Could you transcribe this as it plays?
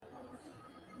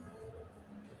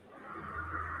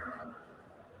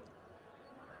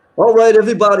All right,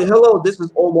 everybody. Hello, this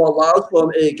is Omar Lyles from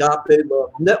Agape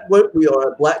Love Network. We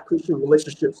are a Black Christian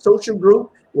relationship social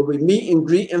group where we meet and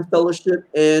greet and fellowship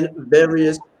in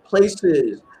various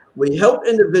places. We help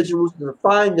individuals to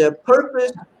find their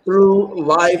purpose through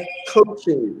life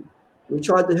coaching. We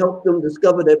try to help them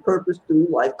discover their purpose through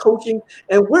life coaching.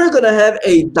 And we're going to have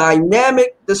a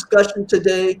dynamic discussion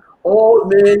today. All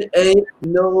men ain't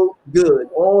no good.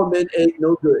 All men ain't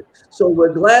no good. So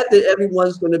we're glad that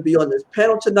everyone's going to be on this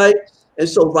panel tonight. And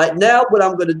so right now, what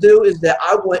I'm going to do is that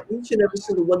I want each and every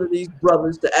single one of these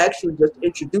brothers to actually just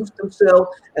introduce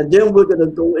themselves, and then we're going to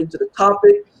go into the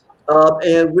topic.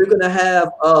 And we're going to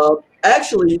have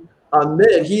actually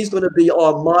Ahmed. He's going to be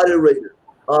our moderator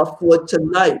for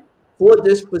tonight for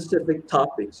this specific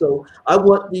topic. So I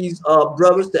want these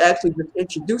brothers to actually just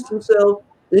introduce yourselves,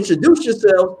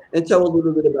 and tell a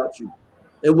little bit about you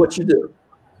and what you do.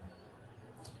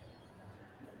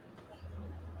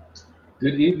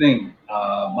 Good evening.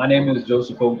 My name is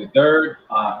Joseph Hogue III.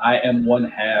 I am one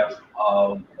half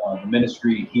of the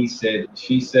ministry He Said,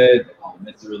 She Said.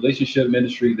 It's a relationship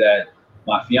ministry that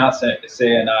my fiance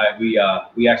and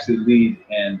we actually lead,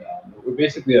 and we're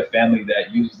basically a family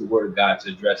that uses the Word of God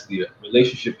to address the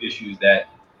relationship issues that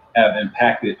have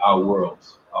impacted our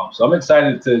worlds. So I'm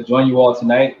excited to join you all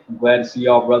tonight. I'm glad to see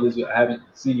y'all, brothers. I haven't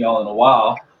seen y'all in a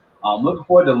while. I'm looking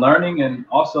forward to learning and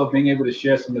also being able to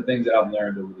share some of the things that I've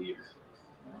learned over the years.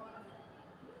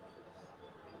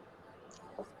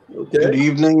 Okay. Good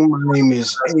evening. My name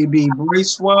is A.B.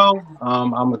 Bracewell.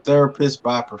 I'm a therapist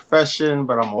by profession,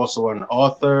 but I'm also an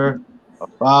author, a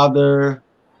father,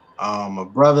 a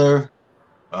brother,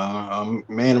 a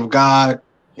man of God,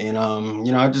 and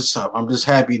I'm just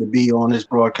happy to be on this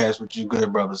broadcast with you,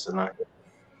 good brothers, tonight.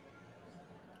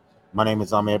 My name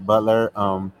is Ahmed Butler,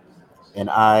 and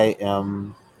I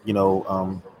am,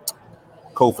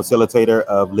 co-facilitator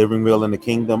of Living Real in the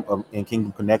Kingdom in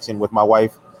Kingdom Connection with my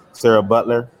wife, Sarah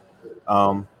Butler.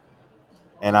 And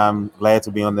I'm glad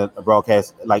to be on the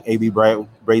broadcast. Like A.B.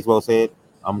 Bracewell said,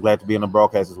 I'm glad to be on the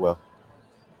broadcast as well.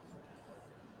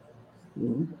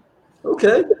 Mm-hmm.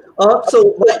 Okay.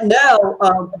 So right now,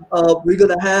 we're going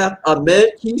to have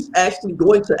Ahmed. He's actually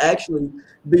going to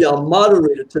be our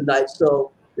moderator tonight.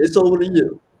 So it's over to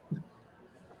you.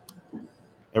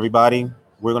 Everybody,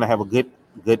 we're going to have a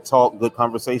good talk, good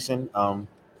conversation.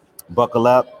 Buckle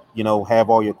up, have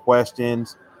all your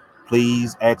questions.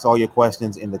 Please ask all your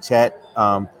questions in the chat.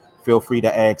 Feel free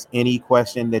to ask any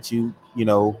question that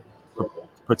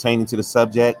pertaining to the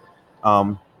subject.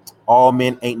 All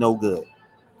men ain't no good.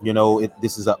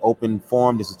 This is an open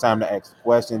forum. This is time to ask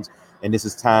questions, and this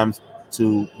is time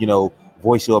to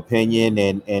voice your opinion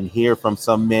and hear from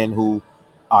some men who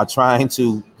are trying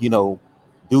to do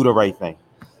the right thing.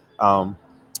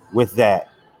 With that,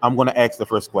 I'm going to ask the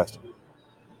first question,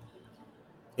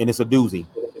 and it's a doozy.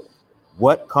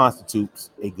 What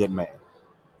constitutes a good man?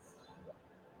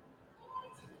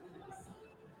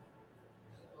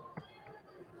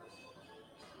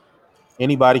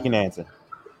 Anybody can answer.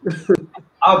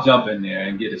 I'll jump in there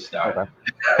and get it started.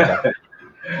 Okay.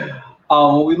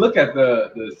 When we look at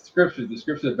the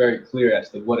scriptures are very clear as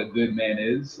to what a good man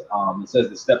is. It says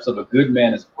the steps of a good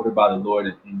man is ordered by the Lord,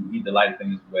 and he delighteth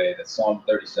in his way. That's Psalm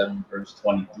 37, verse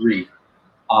 23.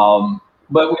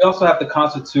 But we also have to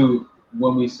constitute,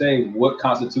 when we say what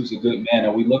constitutes a good man,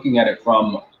 are we looking at it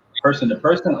from person to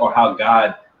person or how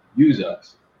God uses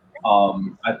us?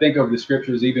 I think of the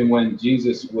scriptures, even when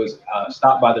Jesus was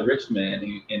stopped by the rich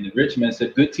man, and the rich man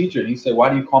said, "Good teacher." And he said, "Why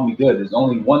do you call me good? There's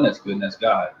only one that's good, and that's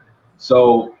God."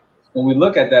 So when we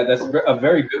look at that, that's a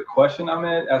very good question,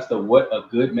 Ahmed, as to what a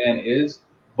good man is.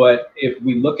 But if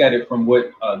we look at it from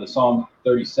what the Psalm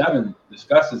 37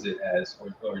 discusses it as,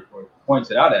 or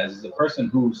points it out as, is a person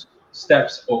whose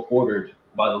steps are ordered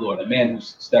by the Lord, a man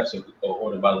whose steps are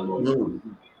ordered by the Lord.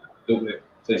 Good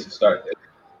place to start there.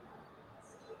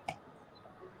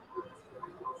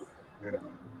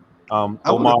 I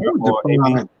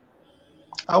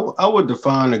would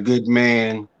define a good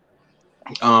man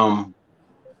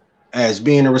as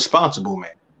being a responsible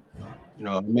man.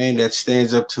 A man that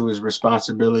stands up to his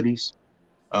responsibilities,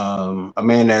 a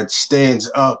man that stands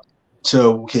up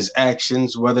to his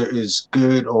actions, whether it's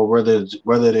good or whether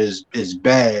it is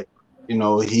bad.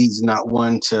 He's not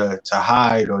one to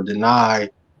hide or deny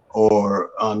or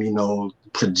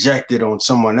project it on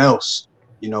someone else.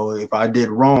 If I did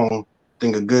wrong, I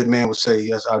think a good man would say,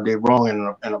 yes, I did wrong,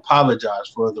 and apologize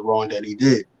for the wrong that he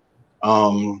did.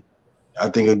 I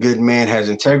think a good man has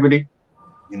integrity.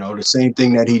 The same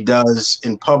thing that he does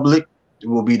in public, it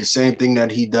will be the same thing that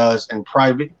he does in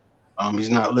private. He's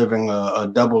not living a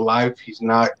double life. He's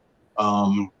not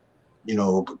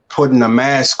putting a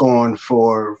mask on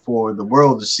for the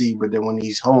world to see, but then when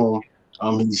he's home,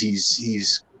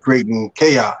 he's creating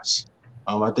chaos.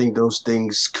 I think those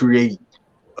things create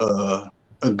a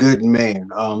good man.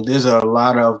 There's a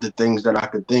lot of the things that I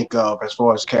could think of as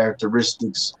far as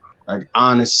characteristics like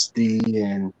honesty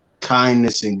and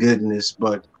kindness and goodness,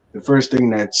 but the first thing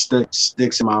that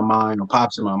sticks in my mind or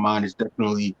pops in my mind is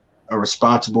definitely a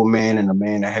responsible man and a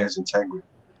man that has integrity.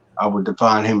 I would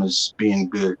define him as being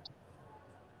good.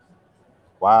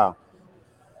 Wow.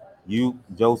 You,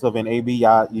 Joseph and AB,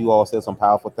 you all said some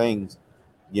powerful things,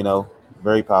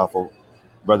 very powerful.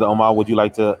 Brother Omar, would you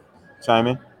like to chime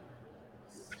in?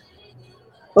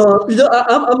 I'm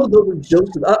gonna go with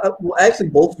Joseph. Well, actually,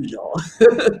 both of y'all,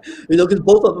 because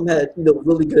both of them had,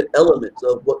 really good elements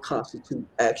of what constitutes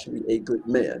actually a good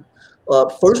man.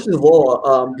 First of all,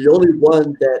 the only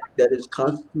one that is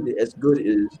constituted as good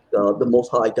is the Most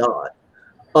High God.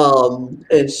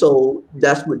 And so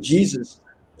that's what Jesus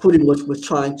pretty much was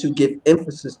trying to give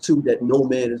emphasis to, that no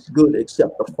man is good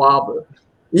except the Father,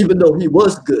 even though he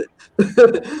was good.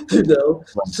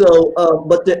 So,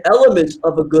 but the elements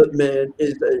of a good man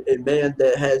is a man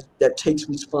that takes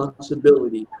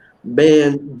responsibility,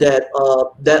 man that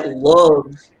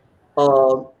loves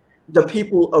the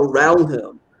people around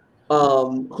him,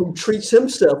 who treats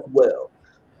himself well.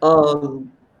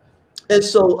 Um, and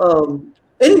so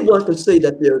anyone can say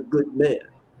that they're a good man,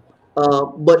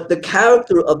 but the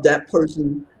character of that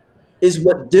person is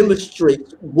what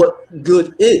demonstrates what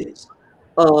good is.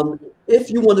 If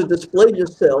you want to display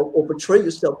yourself or portray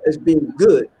yourself as being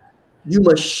good, you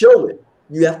must show it.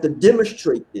 You have to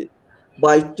demonstrate it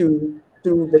through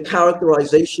the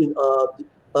characterization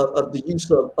of the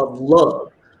use of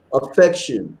love,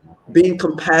 affection, being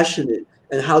compassionate,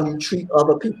 and how you treat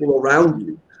other people around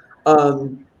you.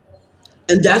 And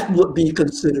that would be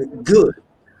considered good.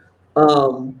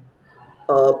 Um,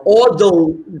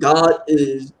 Although God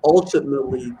is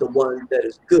ultimately the one that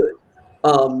is good,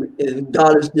 and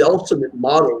God is the ultimate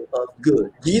model of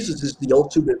good. Jesus is the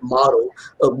ultimate model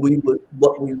of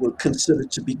what we would consider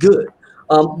to be good.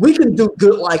 We can do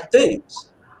good-like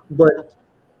things, but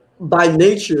by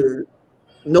nature,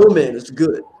 no man is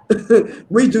good.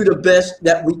 We do the best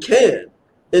that we can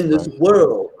in this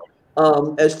world,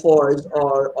 as far as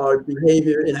our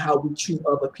behavior and how we treat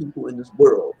other people in this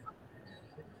world.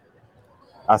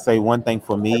 I say one thing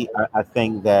for me. I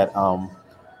think that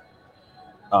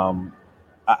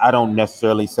I don't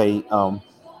necessarily say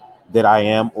that I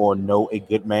am or know a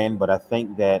good man, but I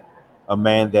think that a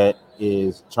man that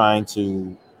is trying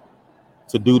to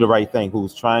do the right thing,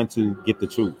 who's trying to get the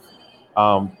truth.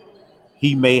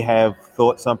 He may have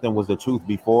thought something was the truth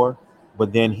before,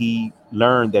 but then he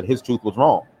learned that his truth was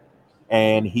wrong,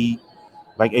 and he,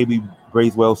 like A.B.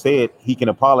 Bracewell said, he can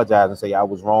apologize and say I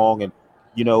was wrong. And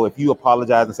if you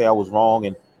apologize and say I was wrong,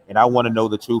 and I want to know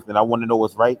the truth and I want to know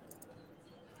what's right,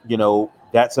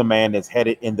 that's a man that's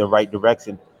headed in the right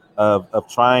direction of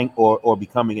trying or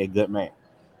becoming a good man.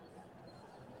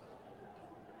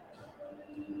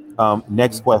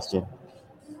 Next question.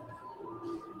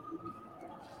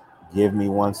 Give me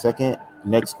 1 second.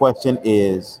 Next question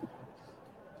is,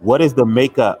 what is the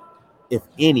makeup, if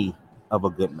any, of a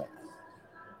good man?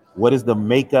 What is the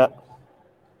makeup,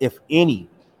 if any,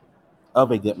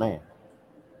 of a good man?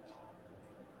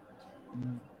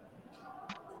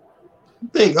 I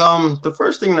think the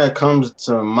first thing that comes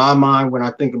to my mind when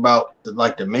I think about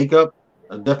the makeup,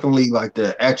 definitely like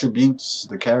the attributes,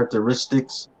 the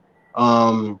characteristics,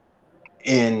 and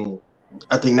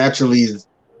I think naturally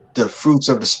the fruits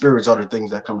of the spirits are the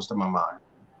things that comes to my mind.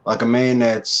 Like a man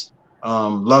that's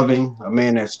loving, a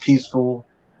man that's peaceful,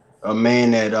 a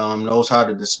man that knows how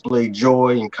to display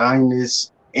joy and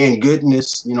kindness and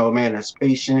goodness. A man that's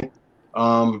patient.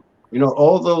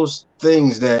 All those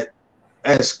things that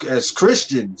as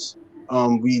Christians,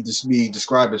 we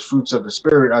describe as fruits of the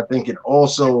spirit. I think it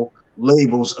also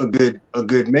labels a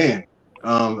good man.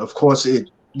 Of course, it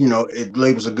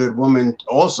labels a good woman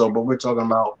also, but we're talking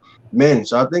about men.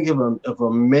 So I think if a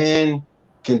man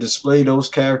can display those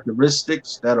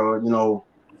characteristics that are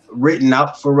written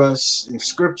out for us in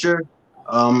Scripture,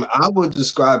 I would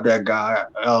describe that guy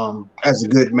as a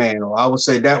good man, or I would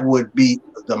say that would be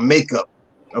the makeup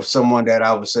of someone that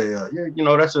I would say,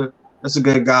 that's a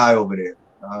good guy over there.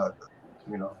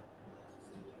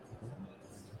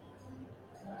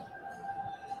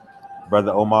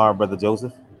 Brother Omar, Brother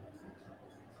Joseph?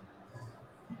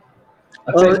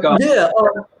 I think, Yeah,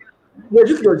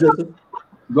 you can go, Joseph.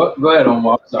 Go ahead,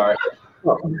 Omar. Sorry.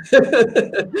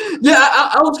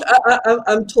 Yeah,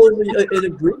 I'm totally in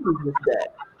agreement with that.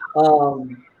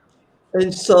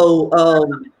 And so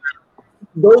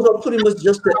those are pretty much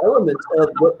just the elements of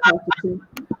what constitutes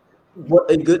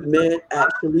what a good man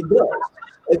actually does,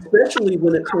 especially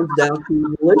when it comes down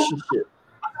to relationship.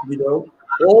 You know,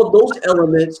 all those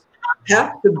elements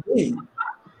have to be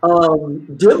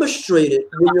demonstrated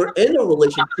when you're in a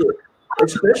relationship,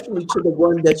 especially to the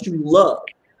one that you love.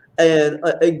 And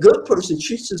a good person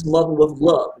treats his mother with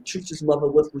love, treats his mother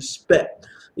with respect.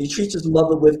 He treats his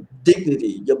mother with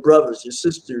dignity, your brothers, your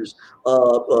sisters,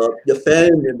 your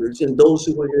family members, and those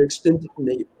who are your extended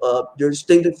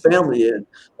family, and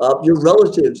your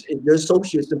relatives, and your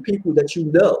associates, and people that you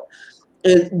know.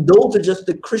 And those are just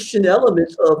the Christian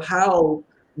elements of how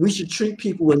we should treat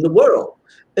people in the world.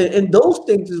 And those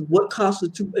things is what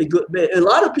constitute a good man. And a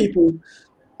lot of people,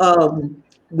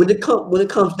 when it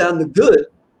comes down to good,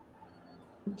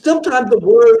 sometimes the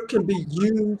word can be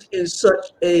used in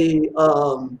such a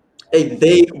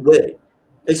vague way,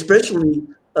 especially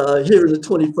here in the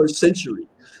 21st century.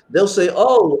 They'll say,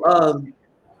 "Oh,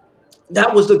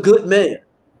 that was a good man,"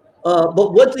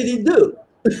 but what did he do?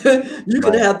 You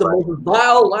can have the most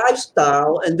vile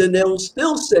lifestyle, and then they will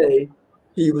still say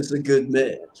he was a good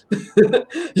man.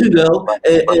 You know,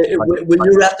 and when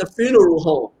you're at the funeral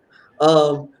home,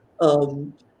 um,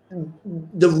 um,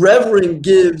 the reverend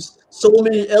gives so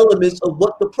many elements of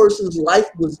what the person's life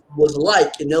was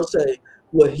like, and they'll say,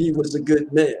 "Well, he was a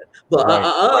good man," but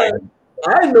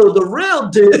I know the real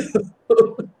deal.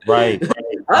 Right.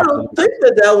 I don't think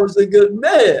that was a good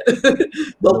man.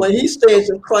 But when he stands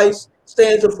in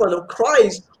front of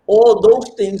Christ, all those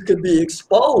things can be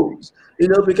exposed, you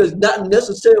know, because not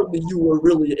necessarily you were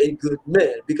really a good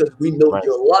man, because we know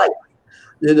your life,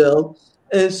 you know.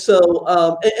 And so,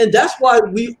 and that's why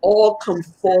we all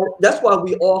that's why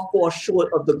we all fall short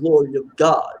of the glory of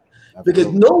God. Because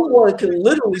no one can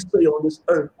literally say on this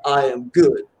earth, "I am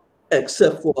good,"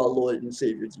 except for our Lord and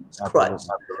Savior Jesus Christ.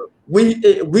 We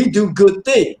do good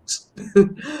things,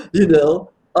 you know,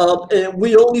 and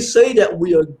we only say that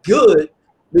we are good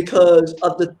because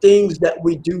of the things that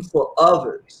we do for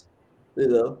others, you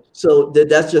know. So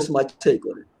that's just my take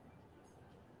on it.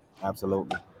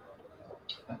 Absolutely.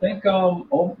 I think Brother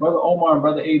Omar and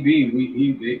Brother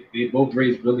AB, they both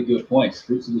raised really good points,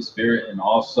 fruits of the spirit, and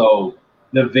also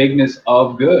the vagueness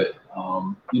of good.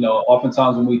 You know,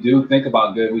 oftentimes when we do think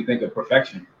about good, we think of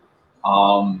perfection.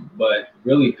 But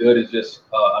really good is just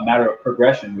a matter of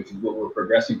progression, which is what we're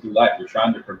progressing through life. We're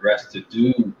trying to progress to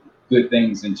do good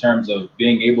things in terms of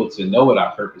being able to know what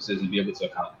our purpose is and be able to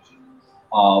accomplish it.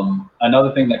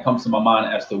 Another thing that comes to my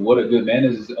mind as to what a good man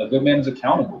is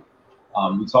accountable.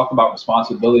 We talked about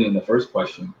responsibility in the first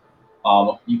question.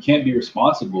 You can't be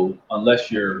responsible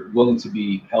unless you're willing to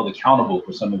be held accountable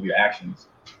for some of your actions.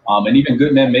 And even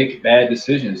good men make bad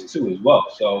decisions too, as well.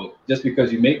 So just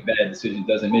because you make bad decisions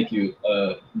doesn't make you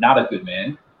not a good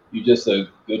man. You're just a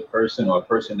good person, or a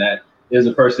person that is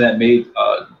a person that made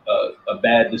a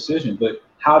bad decision. But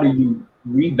how do you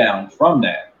rebound from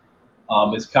that?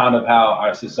 It's kind of how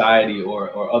our society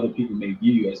or other people may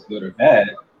view you as good or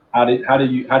bad. How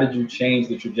did you change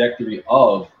the trajectory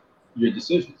of your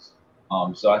decisions?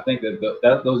 So I think that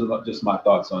those are just my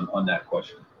thoughts on that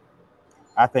question.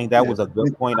 I think that was a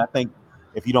good point. I think,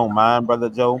 if you don't mind, Brother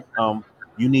Joe,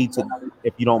 you need to,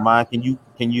 if you don't mind,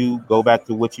 can you go back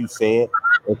to what you said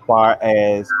as far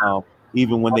as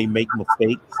even when they make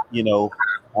mistakes, you know,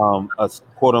 a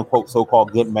quote unquote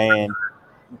so-called good man.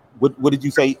 What did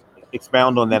you say?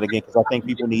 Expound on that again, because I think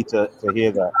people need to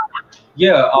hear that.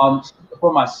 Yeah,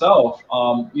 for myself,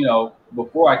 you know,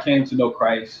 before I came to know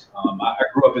Christ, I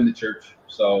grew up in the church.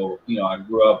 So, you know, I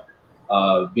grew up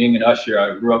being an usher.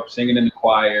 I grew up singing in the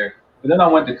choir. But then I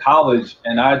went to college,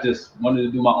 and I just wanted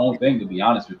to do my own thing, to be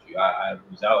honest with you. I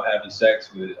was out having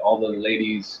sex with all the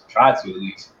ladies, tried to at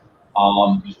least.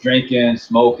 Just drinking,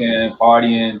 smoking,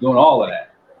 partying, doing all of that.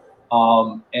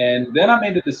 And then I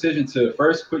made the decision to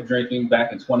first quit drinking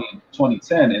back in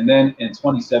 2010. And then in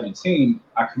 2017,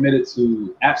 I committed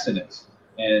to abstinence.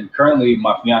 And currently,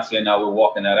 my fiance and I, we're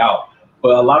walking that out.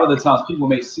 But a lot of the times people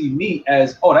may see me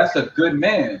as, oh, that's a good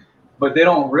man. But they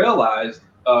don't realize,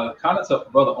 kind of to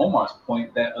Brother Omar's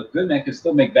point, that a good man can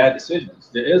still make bad decisions.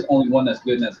 There is only one that's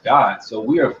good, and that's God. So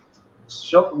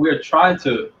we're trying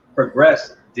to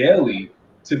progress daily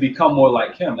to become more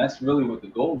like him. That's really what the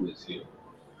goal is here.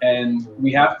 And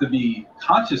we have to be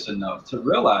conscious enough to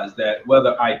realize that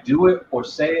whether I do it or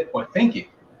say it or think it,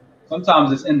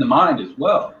 sometimes it's in the mind as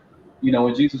well. You know,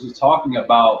 when Jesus was talking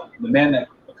about the man that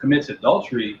commits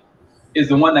adultery is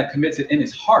the one that commits it in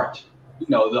his heart. You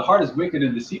know, the heart is wicked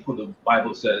and deceitful, the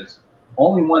Bible says.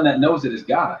 Only one that knows it is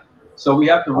God. So we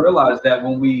have to realize that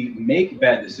when we make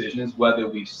bad decisions, whether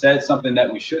we've said something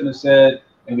that we shouldn't have said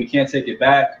and we can't take it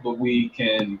back, but we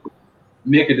can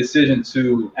make a decision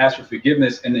to ask for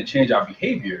forgiveness and then change our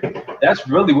behavior. That's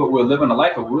really what we're living a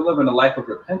life of. We're living a life of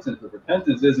repentance, but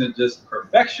repentance isn't just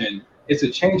perfection. It's a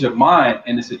change of mind,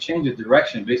 and it's a change of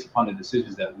direction based upon the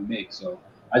decisions that we make. So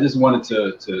I just wanted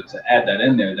to add that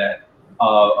in there, that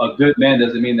a good man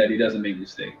doesn't mean that he doesn't make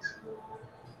mistakes.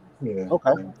 Yeah.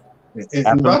 Okay. If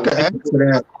I could add to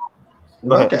that,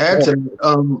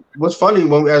 what's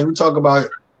funny as we talk about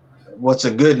what's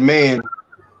a good man,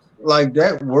 like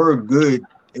that word "good"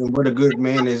 and what a good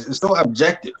man is, it's so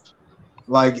objective.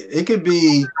 Like it could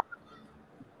be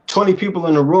 20 people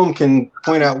in the room can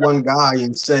point out one guy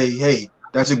and say, "Hey,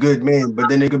 that's a good man," but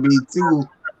then it could be two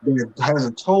that has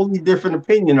a totally different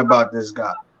opinion about this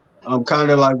guy. Kind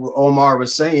of like what Omar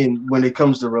was saying when it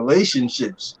comes to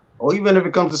relationships, or even if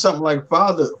it comes to something like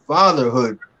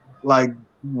fatherhood. Like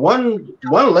one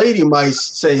lady might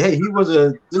say, "Hey,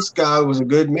 this guy was a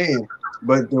good man,"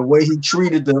 but the way he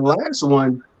treated the last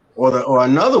one or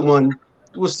another one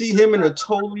will see him in a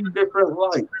totally different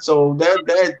light. So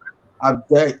that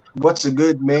what's a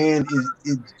good man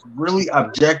is really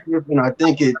objective, and I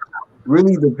think it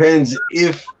really depends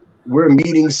if we're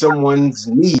meeting someone's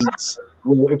needs.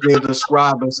 If they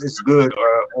describe us as good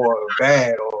or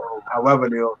bad or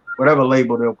whatever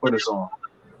label they'll put us on. All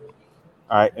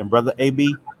right, and brother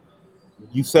AB,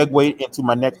 you segued into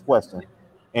my next question.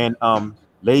 And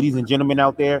ladies and gentlemen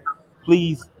out there,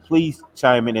 please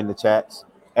chime in the chats.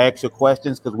 Ask your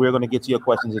questions because we're going to get to your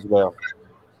questions as well.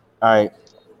 All right,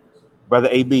 brother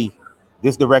AB,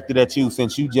 this directed at you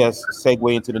since you just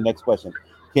segue into the next question.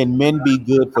 Can men be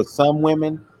good for some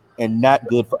women and not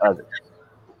good for others?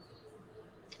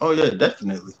 Oh yeah,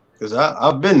 definitely. Because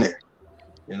I've been there.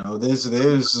 You know, there's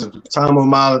a time in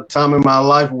my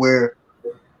life where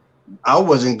I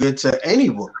wasn't good to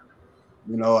anyone.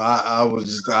 You know, I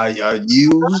used.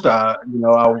 I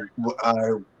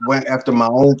went after my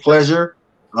own pleasure.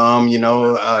 You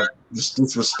know, was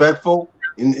disrespectful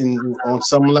in on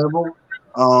some level.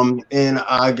 And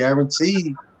I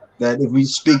guarantee that if we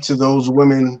speak to those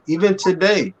women even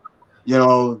today, you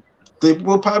know, they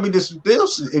will probably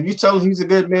if you tell them he's a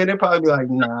good man, they'll probably be like,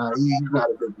 nah, he's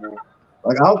not a good man.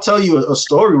 Like, I'll tell you a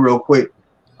story real quick.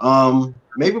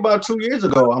 Maybe about 2 years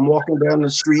ago, I'm walking down the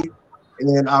street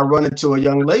and I run into a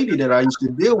young lady that I used to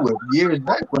deal with years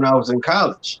back when I was in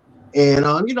college. And,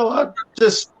 you know, I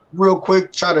just real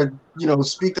quick try to, you know,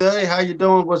 speak to her. Hey, how you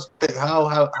doing?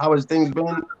 How has things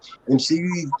been? And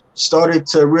she started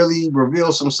to really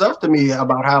reveal some stuff to me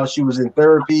about how she was in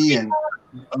therapy and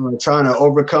trying to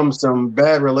overcome some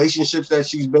bad relationships that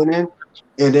she's been in.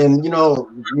 And then, you know,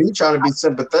 me trying to be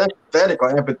sympathetic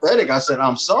or empathetic, I said,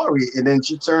 I'm sorry. And then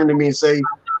she turned to me and say,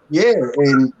 yeah,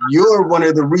 and you're one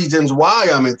of the reasons why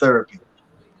I'm in therapy.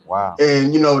 Wow.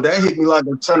 And, you know, that hit me like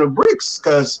a ton of bricks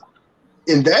because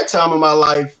in that time of my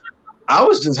life, I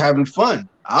was just having fun.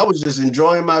 I was just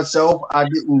enjoying myself. I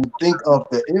didn't think of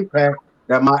the impact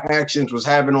that my actions was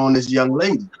having on this young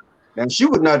lady. And she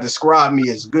would not describe me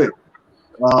as good.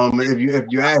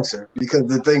 If you ask her, because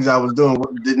the things I was doing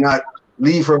did not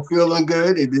leave her feeling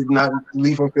good. It did not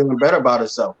leave her feeling better about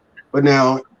herself. But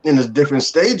now in a different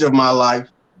stage of my life,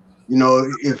 you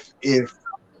know, if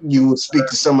you would speak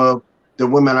to some of the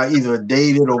women I either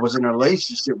dated or was in a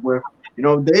relationship with, you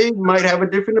know, they might have a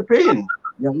different opinion.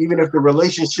 You know, even if the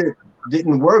relationship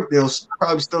didn't work, they'll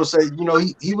probably still say, you know,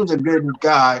 he was a good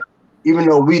guy, even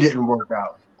though we didn't work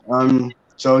out.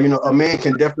 So, you know, a man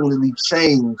can definitely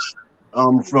change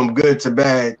from good to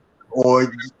bad, or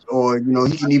you know,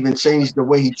 he can even change the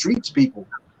way he treats people,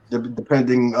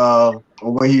 depending on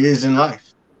where he is in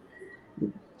life.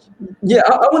 Yeah,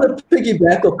 I want to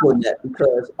piggyback up on that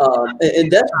because,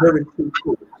 and that's very true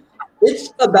too.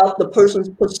 It's about the person's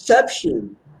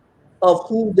perception of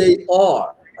who they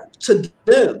are to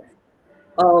them.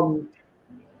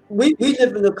 We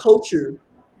live in a culture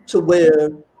to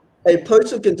where a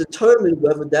person can determine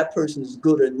whether that person is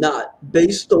good or not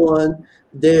based on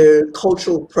their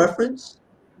cultural preference,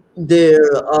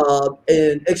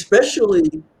 and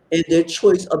especially in their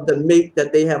choice of the mate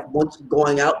that they have once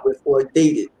going out with or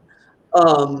dated.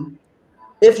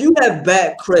 If you have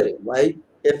bad credit, right?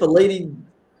 If a lady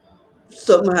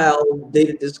somehow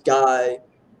dated this guy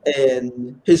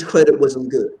and his credit wasn't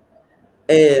good,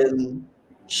 and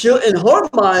in her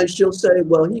mind, she'll say,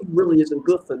 well, he really isn't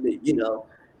good for me, you know.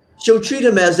 She'll treat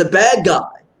him as a bad guy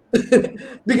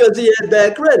because he had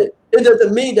bad credit. It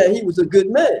doesn't mean that he was a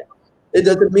good man. It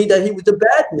doesn't mean that he was a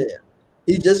bad man.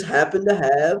 He just happened to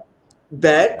have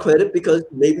bad credit because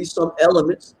maybe some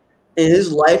elements in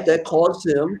his life that caused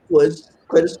him for his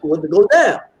credit score to go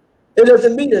down. It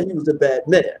doesn't mean that he was a bad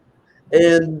man.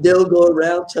 And they'll go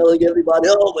around telling everybody,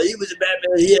 oh, well, he was a bad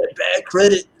man. He had bad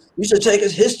credit. You should take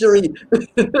his history.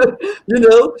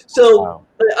 So Wow.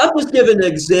 I'm just giving an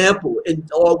example, and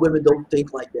all women don't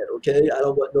think like that, okay? I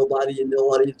don't want nobody in the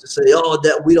audience to say, oh,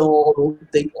 that we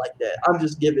don't think like that. I'm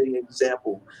just giving an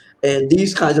example. And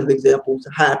these kinds of examples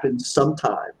happen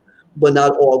sometimes, but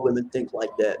not all women think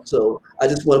like that. So I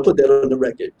just want to put that on the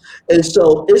record. And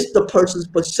so it's the person's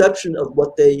perception of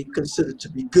what they consider to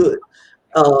be good.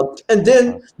 And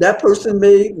then that person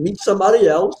may meet somebody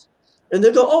else and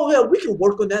they go, oh, yeah, we can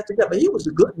work on that together. He was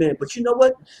a good man, but you know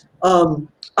what?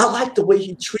 I like the way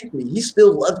he treated me. He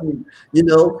still loves me,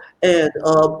 and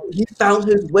he found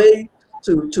his way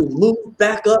to move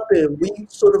back up, and we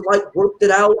sort of like worked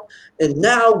it out. And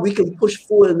now we can push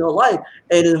forward in our life.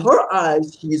 And in her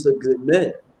eyes, he's a good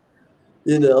man,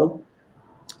 you know.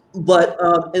 But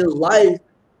in life,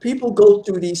 people go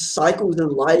through these cycles in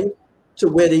life to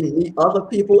where they meet other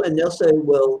people and they'll say,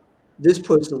 well, this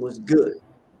person was good.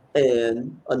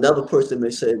 And another person may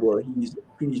say, well,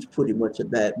 he's pretty much a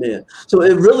bad man. So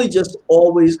it really just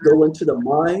always go into the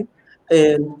mind,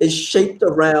 and it's shaped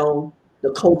around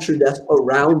the culture that's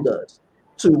around us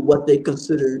to what they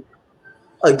consider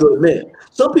a good man.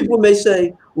 Some people may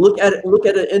say, look at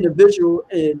an individual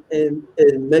and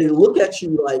may look at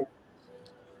you like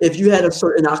if you had a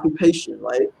certain occupation,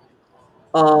 right?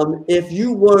 If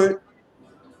you weren't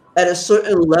at a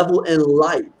certain level in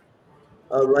life,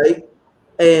 all right,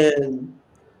 and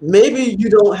maybe you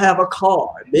don't have a car,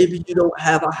 maybe you don't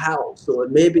have a house, or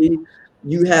maybe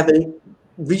you haven't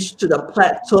reached to the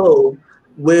plateau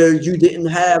where you didn't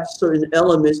have certain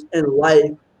elements in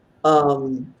life,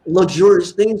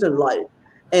 luxurious things in life,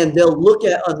 and they'll look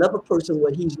at another person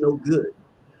where he's no good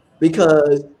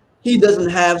because he doesn't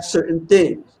have certain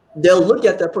things. They'll look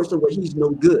at that person where he's no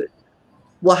good.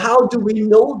 Well, how do we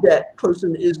know that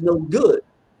person is no good?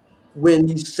 When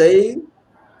he's saved,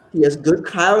 he has good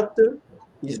character,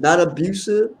 he's not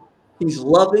abusive, he's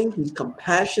loving, he's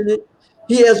compassionate.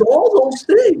 He has all those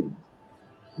things,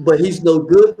 but he's no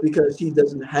good because he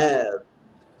doesn't have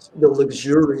the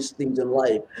luxurious things in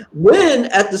life. When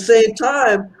at the same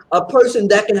time, a person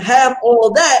that can have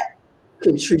all that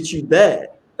can treat you bad.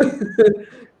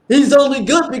 He's only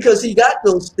good because he got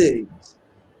those things,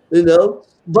 you know.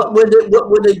 But when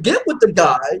they get with the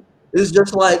guy, it's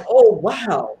just like, oh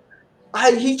wow,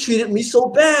 he treated me so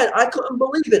bad. I couldn't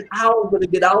believe it. How am I going to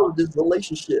get out of this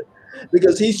relationship?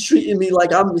 Because he's treating me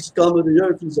like I'm the scum of the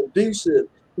earth. He's abusive.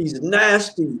 He's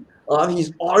nasty.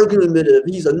 He's argumentative.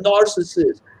 He's a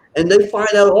narcissist. And they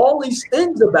find out all these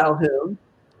things about him,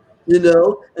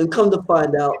 and come to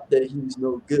find out that he's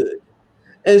no good.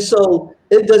 And so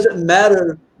it doesn't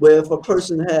matter whether if a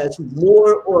person has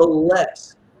more or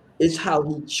less. It's how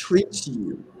he treats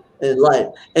you in life.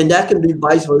 And that can be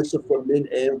vice versa for men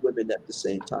and women at the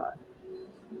same time.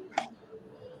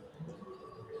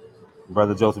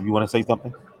 Brother Joseph, you want to say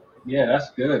something? Yeah,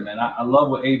 that's good, man. I love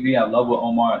what I love what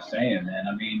Omar is saying, man.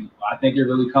 I mean, I think it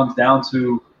really comes down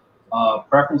to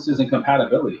preferences and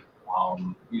compatibility.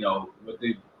 What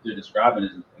they're describing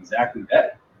is exactly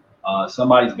that.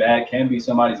 Somebody's bad can be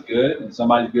somebody's good, and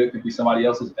somebody's good can be somebody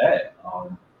else's bad.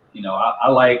 I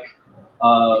like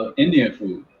Indian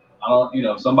food. I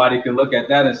don't, somebody could look at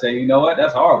that and say, you know what,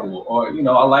 that's horrible. Or,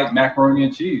 I like macaroni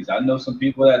and cheese. I know some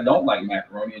people that don't like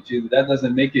macaroni and cheese, but that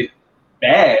doesn't make it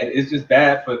bad. It's just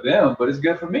bad for them, but it's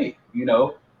good for me.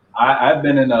 I've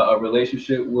been in a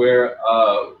relationship where,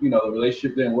 the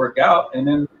relationship didn't work out. And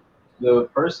then the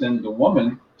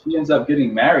woman, she ends up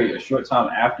getting married a short time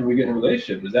after we get in a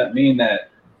relationship. Does that mean that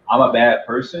I'm a bad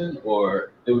person,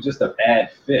 or it was just a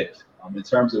bad fit in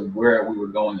terms of where we were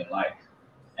going in life?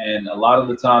 And a lot of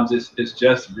the times it's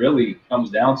just really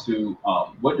comes down to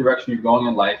what direction you're going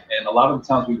in life. And a lot of the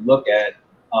times we look at,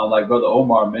 like Brother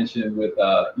Omar mentioned with,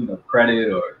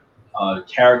 credit or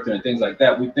character and things like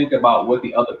that. We think about what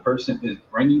the other person is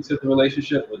bringing to the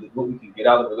relationship, or what we can get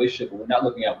out of the relationship, but we're not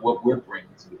looking at what we're bringing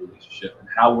to the relationship and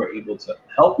how we're able to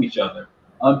help each other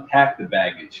unpack the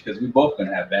baggage, because we're both going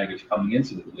to have baggage coming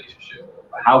into the relationship.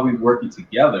 How are we working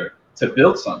together to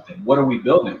build something? What are we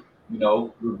building?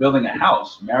 We're building a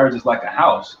house. Marriage is like a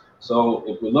house. So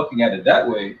if we're looking at it that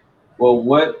way, well,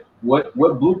 what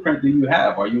blueprint do you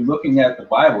have? Are you looking at the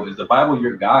Bible? Is the Bible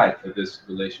your guide for this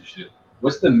relationship?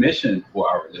 What's the mission for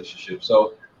our relationship?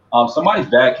 So somebody's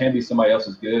bad can be somebody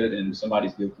else's good, and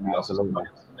somebody's good can be also somebody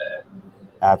else's bad.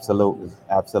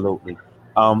 Absolutely.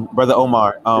 Brother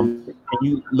Omar, can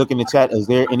you look in the chat? Is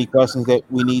there any questions that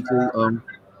we need to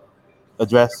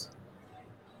address?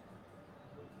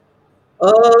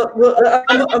 Well,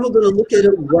 I'm going to look at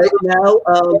it right now.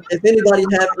 If anybody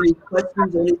have any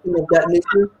questions or anything of that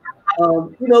nature,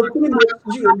 pretty much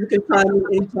you can time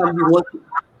me anytime you want to.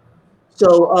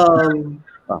 So,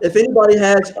 If anybody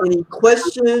has any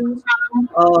questions,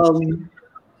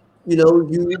 you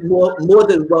more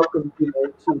than welcome, to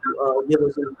give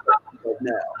us any questions right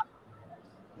now.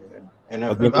 And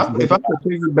if I could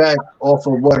piggyback off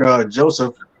of what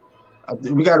Joseph,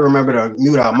 we got to remember to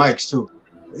mute our mics too.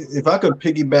 If I could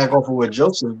piggyback off of what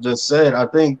Joseph just said, I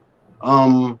think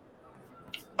a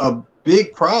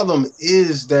big problem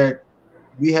is that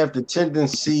we have the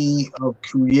tendency of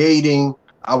creating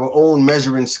our own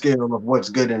measuring scale of what's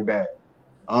good and bad.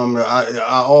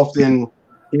 I often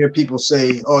hear people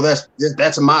say, "Oh,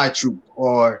 that's my truth,"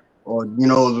 or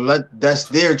that's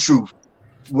their truth.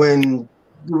 When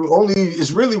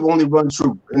it's really only one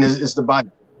truth, and it's the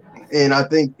Bible. And I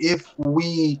think if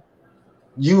we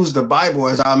use the Bible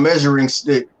as our measuring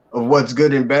stick of what's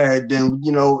good and bad, then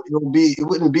it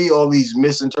wouldn't be all these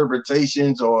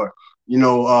misinterpretations or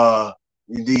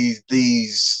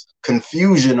these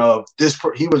confusion of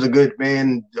he was a good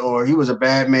man or he was a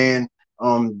bad man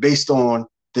based on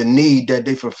the need that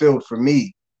they fulfilled for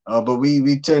me. But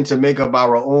we tend to make up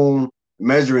our own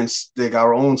measuring stick,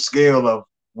 our own scale of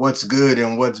what's good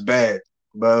and what's bad.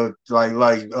 But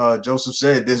like Joseph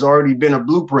said, there's already been a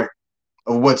blueprint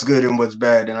of what's good and what's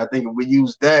bad. And I think if we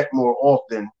use that more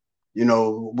often,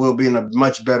 we'll be in a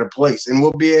much better place, and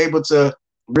we'll be able to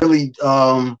really,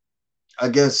 I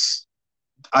guess,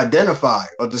 identify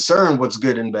or discern what's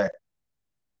good and bad.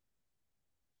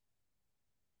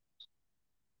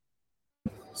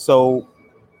 So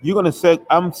you're gonna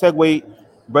I'm segue,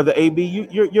 brother AB.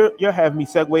 You're having me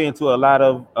segue into a lot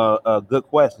of good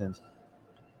questions.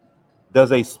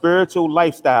 Does a spiritual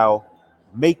lifestyle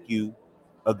make you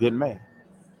a good man?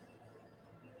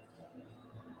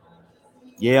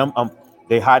 Yeah,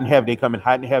 they hot and heavy. They coming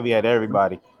hot and heavy at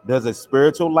everybody. Does a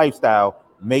spiritual lifestyle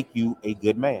make you a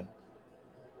good man?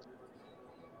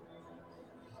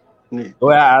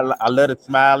 Well, I love it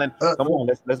smiling. Come on,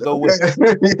 let's go with it.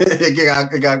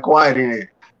 It got quiet in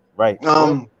here. Right.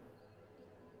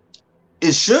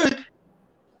 It should.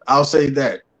 I'll say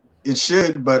that it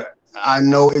should, but I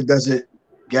know it doesn't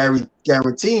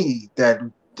guarantee that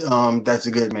that's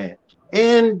a good man.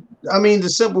 And I mean the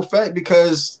simple fact,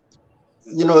 because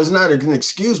it's not an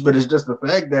excuse, but it's just the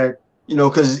fact that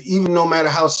because even no matter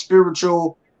how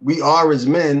spiritual we are as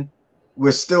men,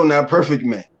 we're still not perfect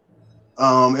men.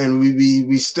 And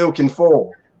we still can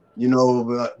fall.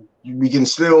 We can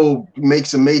still make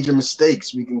some major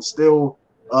mistakes. We can still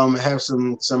have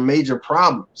some major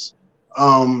problems.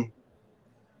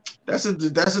 That's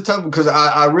a tough, because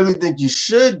I really think you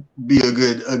should be a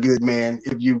good man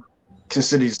if you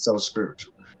consider yourself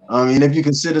spiritual. And if you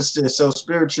consider yourself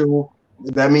spiritual,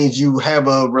 that means you have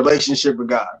a relationship with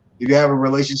God. If you have a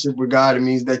relationship with God, it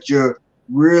means that you're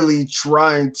really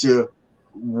trying to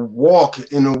walk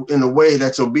in a way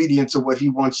that's obedient to what He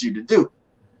wants you to do.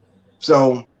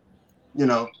 So,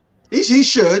 he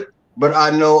should. But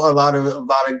I know a lot of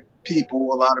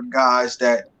people, a lot of guys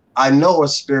that I know are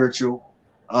spiritual.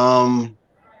 I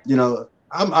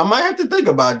might have to think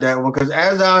about that one, because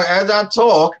as I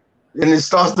talk and it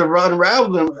starts to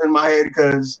unravel in my head,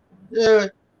 because I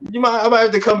might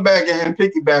have to come back and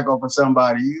piggyback off of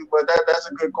somebody. But that's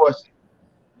a good question.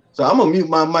 So I'm gonna mute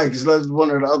my mic, because let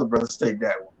one of the other brothers take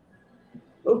that one.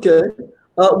 Okay.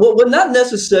 Well, not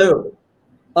necessarily.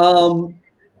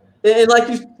 And like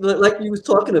you was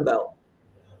talking about,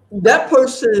 that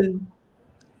person.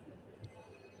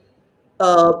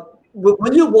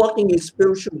 When you're walking a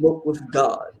spiritual walk with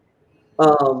God,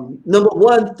 number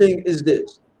one thing is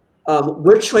this: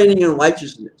 we're training in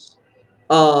righteousness.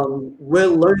 We're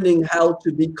learning how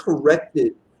to be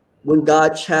corrected when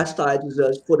God chastises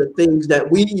us for the things that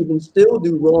we even still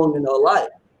do wrong in our life.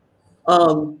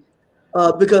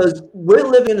 Because we're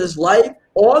living this life,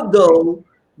 although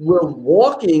we're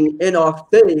walking in our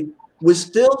faith, we're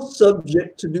still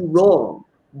subject to do wrong.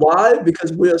 Why?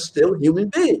 Because we are still human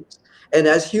beings. And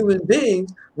as human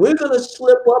beings, we're going to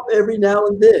slip up every now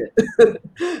and then,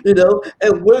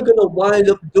 and we're going to wind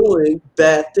up doing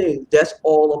bad things. That's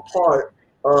all a part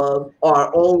of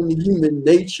our own human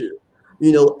nature,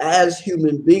 as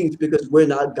human beings, because we're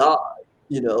not God.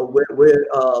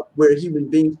 We're human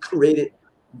beings created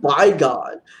by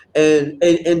God. And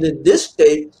in this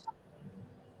state,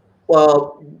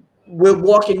 we're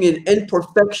walking in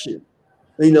imperfection,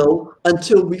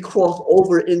 until we cross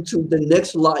over into the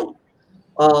next life.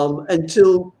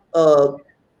 Until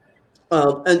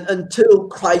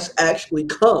Christ actually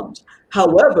comes.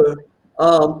 However,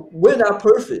 we're not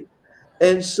perfect,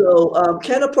 and so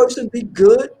can a person be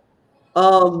good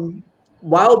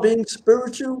while being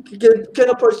spiritual? Can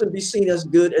a person be seen as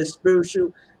good and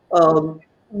spiritual?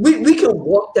 We can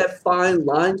walk that fine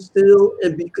line still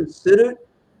and be considered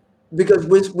because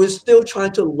we're still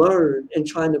trying to learn and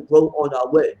trying to grow on our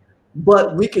way.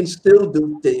 But we can still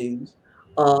do things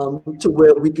to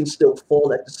where we can still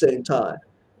fall at the same time.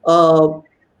 Um,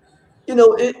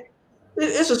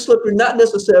 it's a slippery, not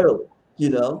necessarily, you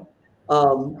know.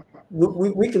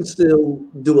 We can still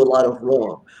do a lot of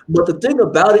wrong. But the thing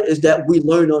about it is that we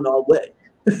learn on our way.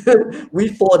 We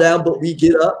fall down, but we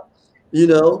get up,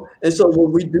 And so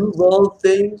when we do wrong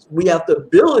things, we have the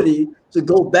ability to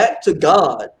go back to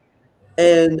God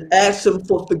and ask Him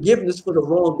for forgiveness for the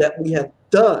wrong that we have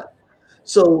done.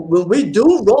 So when we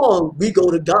do wrong, we go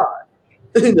to God,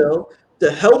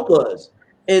 to help us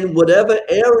in whatever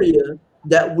area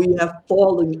that we have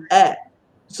fallen at.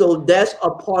 So that's a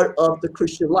part of the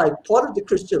Christian life. Part of the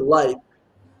Christian life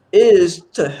is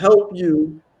to help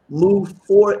you move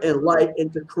forward in life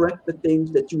and to correct the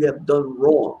things that you have done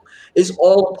wrong. It's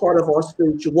all a part of our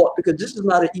spiritual walk, because this is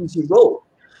not an easy road.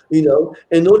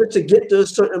 In order to get to a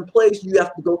certain place, you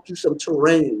have to go through some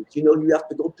terrains. You have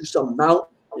to go through some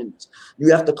mountains.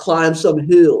 You have to climb some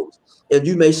hills. And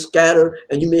you may scatter,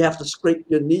 and you may have to scrape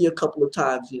your knee a couple of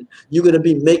times. You're going to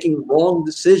be making wrong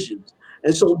decisions.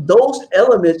 And so those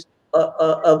elements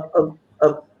of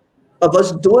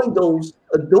us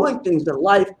doing things in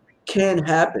life can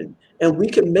happen, and we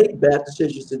can make bad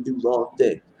decisions and do wrong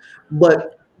things.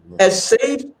 But as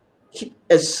saved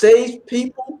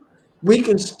people, we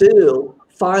can still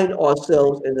find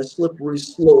ourselves in a slippery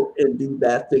slope and do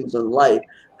bad things in life.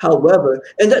 However,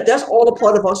 and that's all a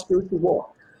part of our spiritual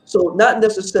walk. So not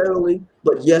necessarily,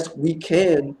 but yes, we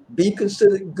can be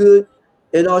considered good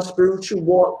in our spiritual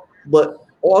walk, but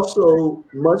also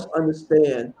must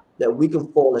understand that we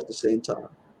can fall at the same time.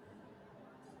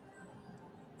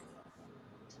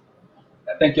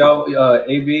 I think y'all,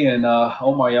 AB and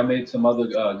Omar, y'all made some other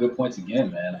good points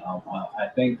again, man. I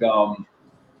think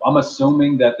I'm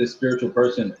assuming that this spiritual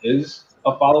person is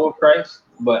a follower of Christ,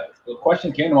 but the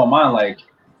question came to my mind, like,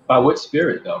 by which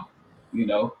spirit though?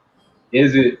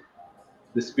 Is it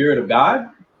the spirit of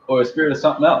God or a spirit of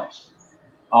something else?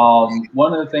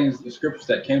 One of the things, the scriptures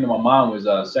that came to my mind was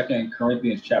 2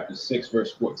 Corinthians chapter 6,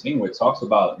 verse 14, where it talks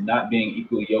about not being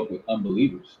equally yoked with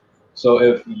unbelievers. So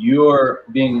if you're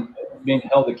being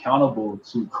held accountable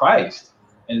to Christ,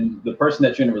 and the person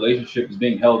that you're in a relationship is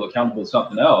being held accountable to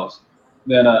something else,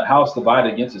 then a house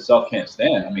divided against itself can't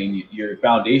stand. I mean, your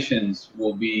foundations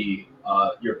will be,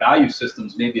 your value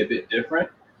systems may be a bit different.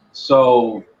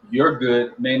 So your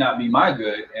good may not be my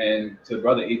good. And to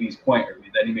Brother AB's point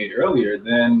that he made earlier,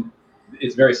 then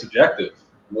it's very subjective.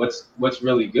 What's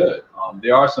really good?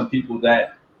 There are some people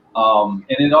that, and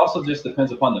it also just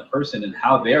depends upon the person and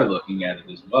how they're looking at it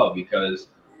as well. Because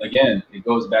again, it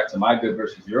goes back to my good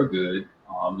versus your good.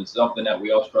 It's something that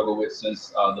we all struggle with since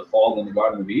the fall in the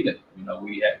Garden of Eden.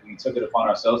 We took it upon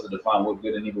ourselves to define what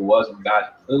good and evil was, when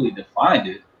God clearly defined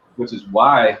it, which is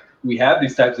why we have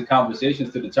these types of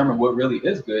conversations to determine what really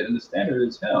is good, and the standard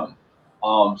is Him.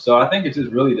 So I think it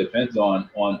just really depends on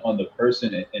the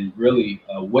person and really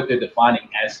what they're defining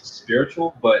as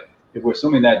spiritual. But if we're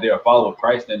assuming that they're a follower of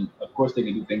Christ, then of course they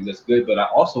can do things that's good. But I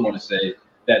also want to say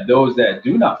that those that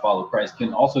do not follow Christ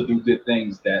can also do good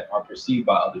things that are perceived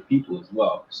by other people as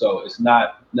well. So it's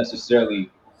not necessarily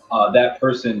that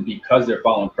person, because they're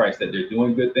following Christ, that they're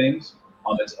doing good things.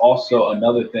 It's also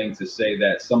another thing to say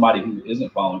that somebody who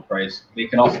isn't following Christ, they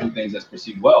can also do things that's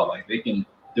perceived well. Like they can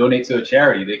donate to a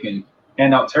charity, they can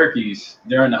hand out turkeys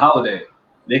during the holiday.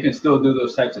 They can still do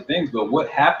those types of things. But what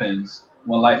happens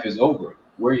when life is over?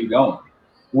 Where are you going?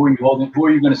 Who are you holding? Who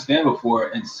are you going to stand before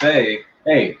and say,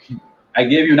 hey, I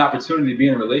gave you an opportunity to be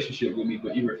in a relationship with me,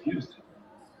 but you refused it?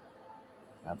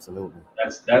 Absolutely.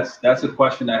 That's a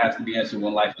question that has to be answered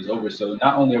when life is over. So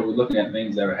not only are we looking at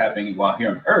things that are happening while here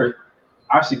on earth,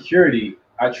 our security,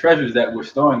 our treasures that we're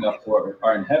storing up for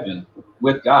are in heaven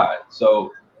with God.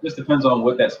 So it just depends on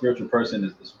what that spiritual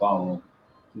person is following.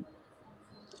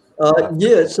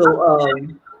 Yeah. So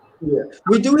yeah,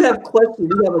 we do have questions.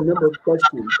 We have a number of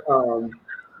questions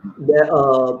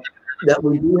that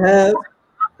we do have.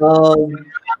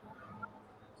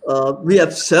 We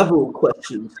have several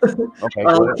questions. Okay.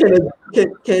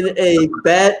 Can a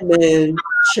bad man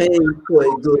change for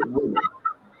a good woman?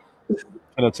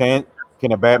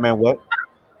 Can a bad man what?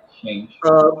 Change.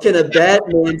 Can a bad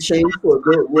man change for a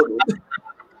good woman?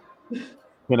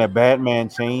 Can a bad man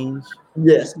change?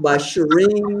 Yes, by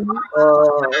Shireen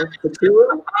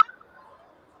Fatira.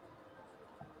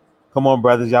 Come on,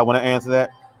 brothers. Y'all want to answer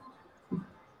that?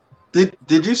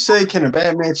 Did you say, can a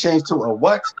bad man change to a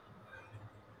what?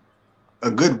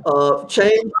 A good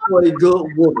change for a good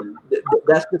woman.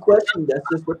 That's the question. That's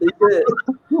just what they said.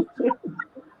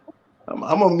 I'm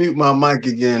gonna mute my mic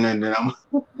again, and then I'm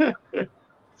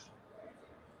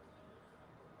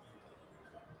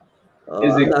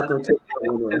Is I'm it, not going to take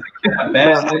that one is on. it a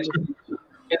bad thing?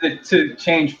 Is it to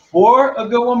change for a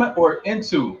good woman or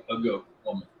into a good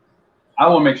woman? I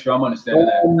want to make sure I'm understanding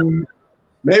that.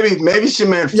 Maybe she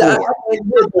meant Yeah, four. I think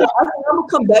I'm gonna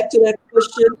come back to that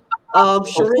question.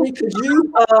 Shireen, could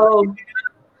you,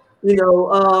 you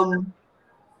know,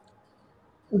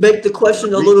 make the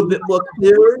question a little bit more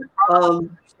clearer?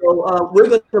 We're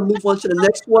going to move on to the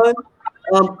next one.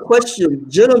 Question,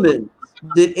 gentlemen,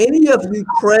 did any of you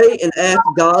pray and ask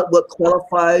God what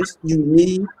qualifies you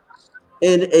need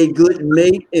in a good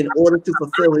mate in order to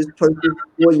fulfill His purpose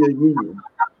for your union?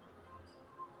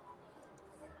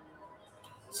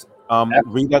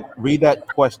 Read that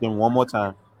question one more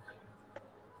time.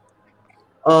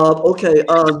 Okay,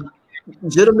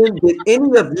 gentlemen, did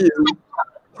any of you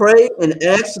pray and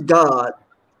ask God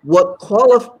what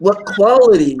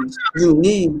qualities you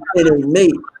need in a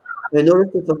mate in order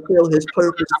to fulfill His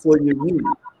purpose for your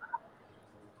union?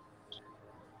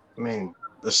 I mean,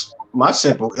 my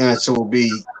simple answer will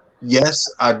be yes.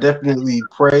 I definitely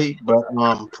prayed,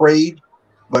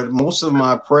 but most of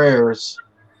my prayers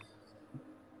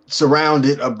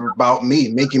surrounded about me,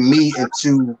 making me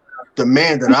into the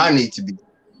man that I need to be.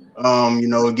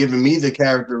 Giving me the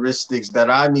characteristics that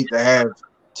I need to have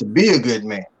to be a good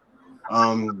man.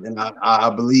 And I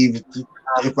believe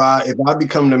if I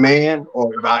become the man,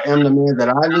 or if I am the man that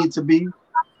I need to be,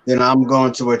 then I'm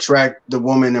going to attract the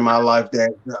woman in my life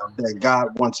that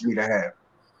God wants me to have.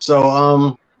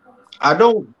 So I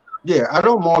don't I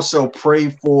don't more so pray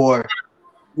for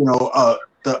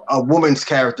a woman's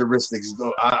characteristics.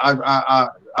 Though I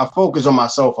focus on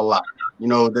myself a lot.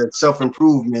 That self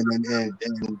improvement,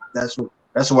 and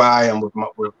that's where I am with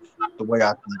the way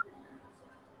I think.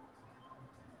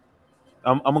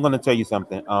 I'm going to tell you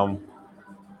something.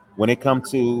 When it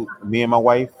comes to me and my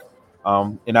wife,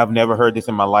 and I've never heard this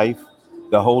in my life,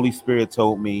 the Holy Spirit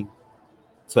told me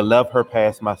to love her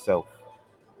past myself,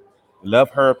 love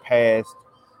her past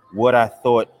what I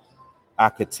thought I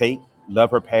could take,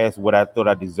 love her past what I thought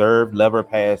I deserved, love her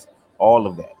past all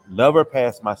of that, love her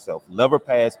past myself, love her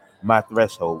past my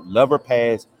threshold, love her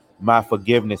past my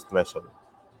forgiveness threshold.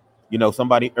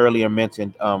 Somebody earlier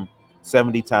mentioned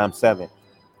 70 times 7.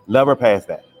 Love her past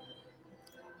that.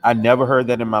 I never heard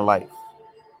that in my life.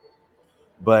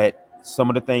 But some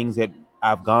of the things that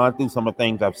I've gone through, some of the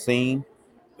things I've seen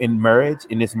in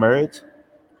this marriage,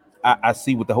 I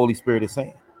see what the Holy Spirit is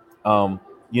saying. Um,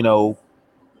 you know,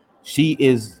 she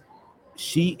is,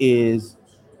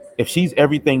 if she's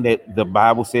everything that the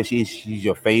Bible says she is, she's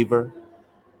your favor,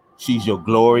 she's your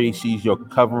glory, she's your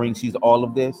covering, she's all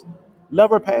of this. Love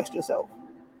her past yourself.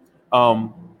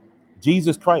 Um,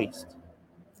 Jesus Christ,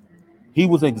 he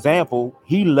was an example.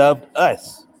 He loved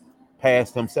us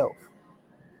past himself.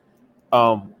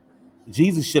 Um,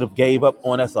 Jesus should have gave up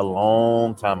on us a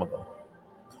long time ago.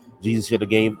 Jesus should have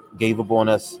gave up on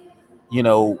us, you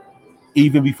know,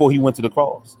 even before he went to the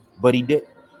cross. But he did.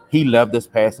 He loved us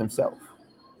past himself.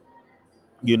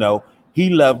 You know, he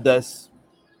loved us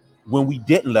when we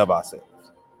didn't love ourselves.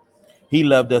 He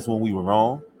loved us when we were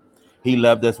wrong. He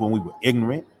loved us when we were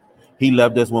ignorant. He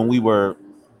loved us when we were,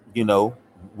 you know,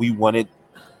 we wanted,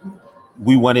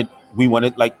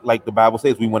 like the Bible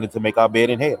says, we wanted to make our bed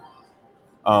in hell.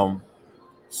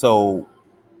 So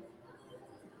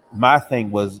my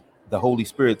thing was the Holy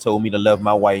Spirit told me to love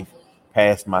my wife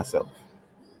past myself.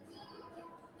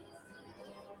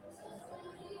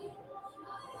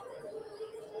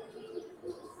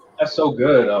 That's so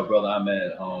good, brother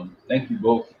Ahmed. Thank you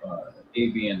both,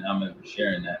 AB and Ahmed, for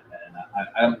sharing that,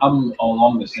 man. I'm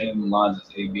along the same lines as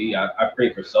AB. I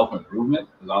pray for self improvement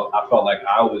because I felt like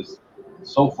I was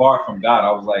so far from God.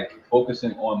 I was like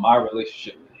focusing on my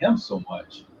relationship with Him so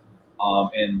much,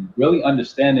 and really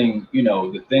understanding,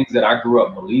 the things that I grew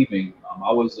up believing.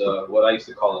 I was what I used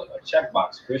to call a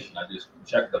checkbox Christian. I just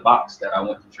checked the box that I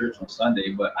went to church on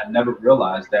Sunday, but I never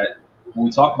realized that when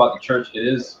we talk about the church, it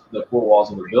is the four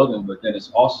walls of the building, but then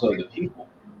it's also the people.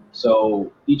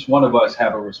 So each one of us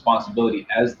have a responsibility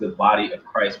as the body of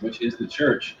Christ, which is the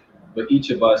church. But each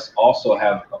of us also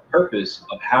have a purpose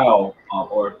of how,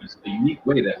 or if it's a unique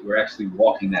way that we're actually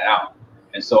walking that out.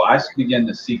 And so I began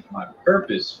to seek my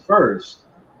purpose first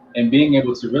and being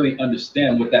able to really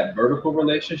understand what that vertical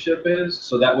relationship is.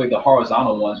 So that way the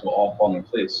horizontal ones will all fall in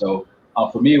place. So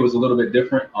for me, it was a little bit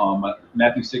different.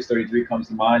 Matthew 6:33 comes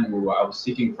to mind, where I was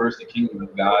seeking first the kingdom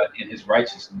of God and his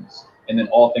righteousness, and then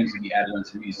all things would be added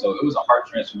unto me. So it was a heart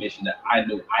transformation that I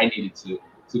knew I needed to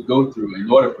go through in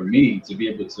order for me to be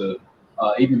able to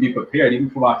even be prepared, even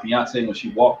for my fiance when she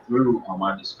walked through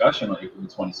our discussion on April the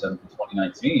 27th of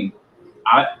 2019.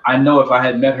 I know if I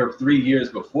had met her 3 years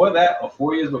before that or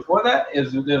 4 years before that,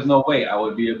 there's no way I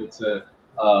would be able to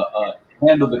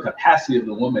handle the capacity of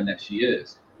the woman that she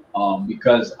is,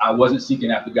 because I wasn't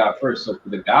seeking after God first. So for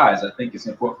the guys, I think it's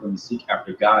important for them to seek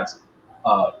after God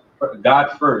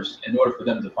first in order for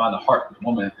them to find the heart of the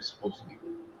woman that they're supposed to be.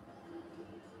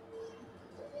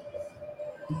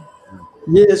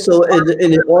 Yeah, so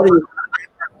in the audience,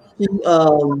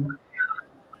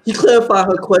 he clarified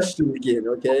her question again,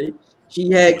 okay?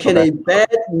 She had, can Okay. a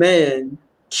bad man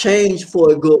change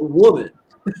for a good woman?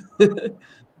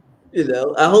 You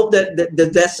know, I hope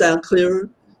does that sound clearer?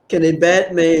 Can a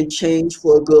bad man change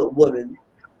for a good woman?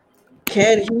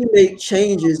 Can he make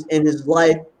changes in his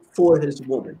life for his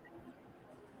woman?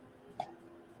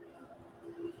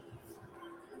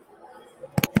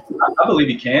 I believe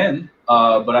he can,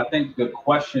 but I think the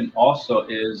question also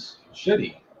is, should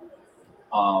he?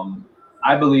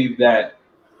 I believe that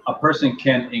a person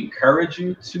can encourage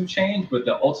you to change, but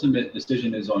the ultimate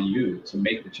decision is on you to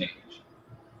make the change.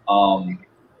 Um,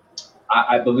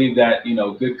 I believe that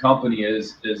good company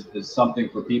is something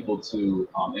for people to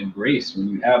embrace when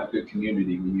you have good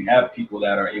community, when you have people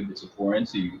that are able to pour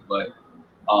into you. But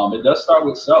it does start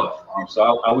with self.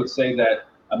 So I would say that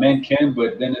a man can,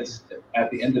 but then it's at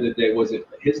the end of the day, was it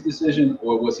his decision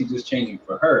or was he just changing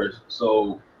for hers?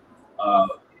 So uh,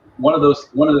 one of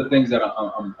the things that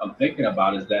I'm thinking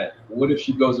about is that what if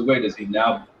she goes away? Does he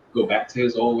now go back to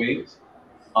his old ways?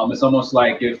 It's almost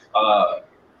like if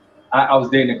I was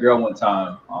dating a girl one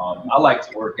time. I like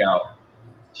to work out.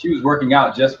 She was working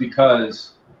out just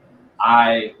because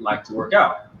I like to work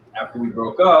out. After we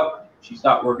broke up, she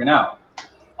stopped working out.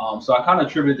 So I kind of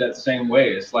attribute that same way.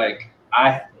 It's like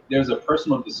there's a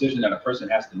personal decision that a person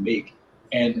has to make,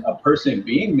 and a person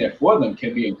being there for them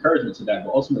can be encouragement to that,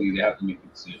 but ultimately they have to make the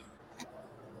decision.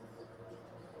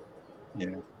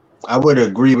 Yeah, I would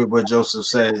agree with what Joseph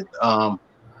said.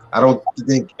 I don't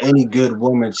think any good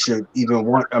woman should even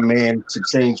want a man to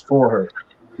change for her,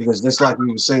 because just like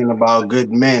we were saying about good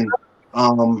men,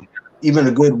 even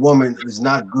a good woman is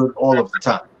not good all of the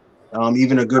time.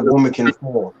 Even a good woman can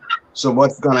fall. So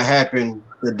what's going to happen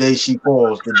the day she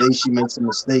falls, the day she makes a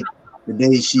mistake, the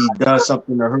day she does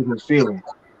something to hurt his feelings,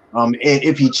 and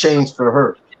if he changed for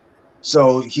her?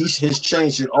 So his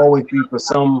change should always be for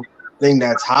something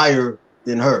that's higher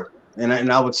than her.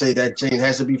 And I would say that change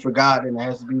has to be for God and it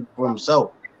has to be for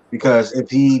himself. Because if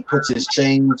he puts his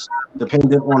change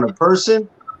dependent on a person,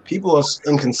 people are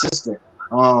inconsistent.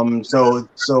 So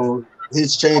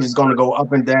his change is going to go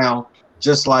up and down,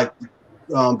 just like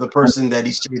the person that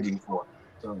he's changing for.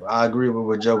 So I agree with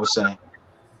what Joe was saying.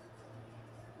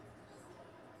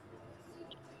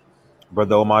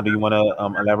 Brother Omar, do you want to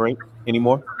elaborate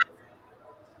anymore?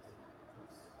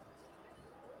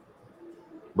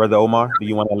 Brother Omar, do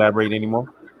you want to elaborate anymore?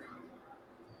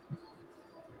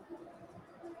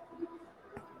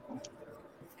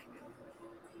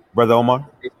 Brother Omar?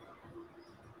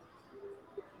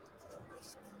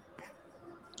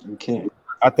 You can't.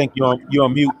 I think you're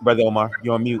on mute, Brother Omar.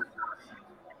 You're on mute.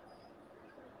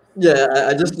 Yeah,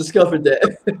 I just discovered that.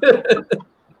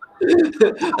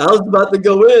 I was about to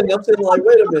go in. I'm saying, like,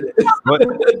 wait a minute. But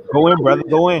go in, brother.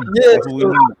 Go in. Yeah. That's what we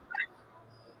need.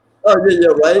 Oh, yeah,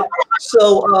 right.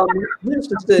 So, here's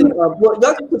the thing. Well,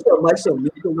 y'all can put your mics on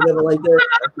mute or whatever like that.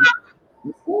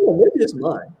 Oh, maybe it's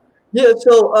mine. Yeah.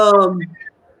 So,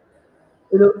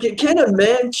 can a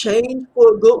man change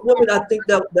for a good woman? I think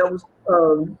that was.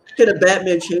 Can a bad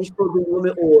man change for a good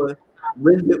woman, or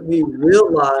when did we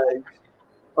realize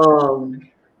um,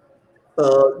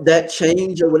 that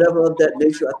change or whatever of that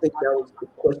nature? I think that was the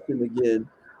question again.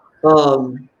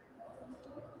 Um,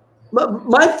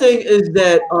 my thing is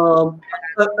that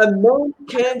a man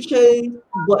can change,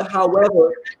 but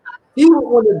however, he would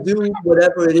want to do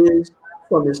whatever it is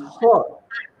from his heart.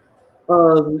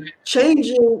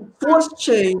 Forced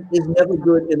change is never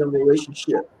good in a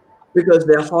relationship because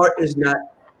their heart is not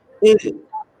in it.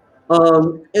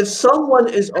 If someone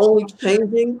is only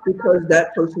changing because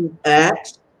that person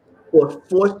asked or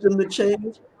forced them to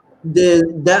change,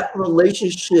 then that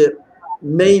relationship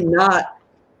may not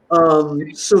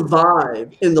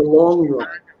survive in the long run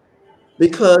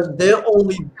because they're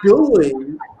only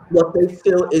doing what they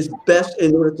feel is best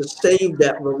in order to save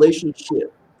that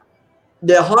relationship.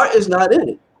 Their heart is not in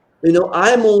it.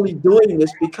 I'm only doing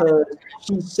this because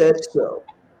he said so.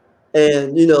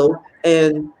 And,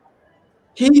 and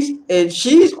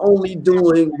she's only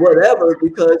doing whatever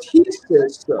because he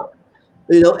says so.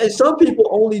 And some people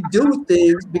only do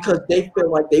things because they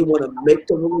feel like they want to make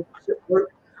the relationship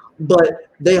work, but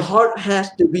their heart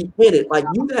has to be in it. Like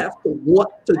you have to want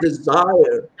to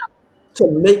desire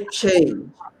to make change.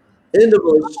 in the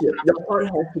relationship. Your heart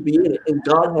has to be in it, and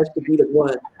God has to be the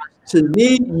one to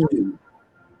lead you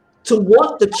to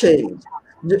want the change.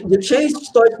 The change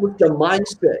starts with your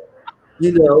mindset,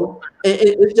 you know. And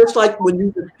it's just like when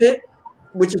you repent,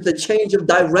 which is a change of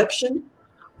direction.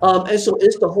 And so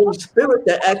it's the Holy Spirit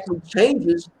that actually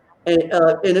changes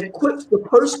and equips the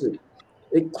person.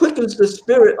 It quickens the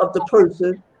spirit of the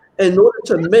person in order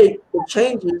to make the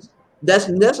changes that's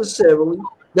necessary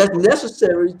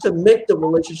to make the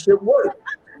relationship work.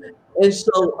 And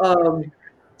so,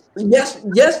 yes,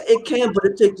 it can, but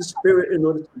it takes the spirit in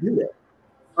order to do that.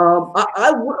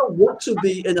 I wouldn't want to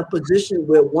be in a position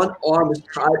where one arm is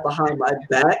tied behind my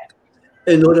back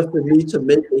in order for me to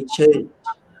make a change.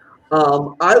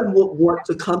 I would want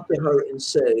to come to her and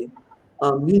say,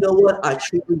 you know what, I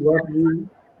truly love you,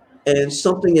 and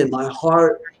something in my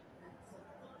heart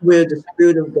where the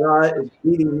Spirit of God is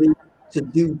leading me to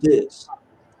do this.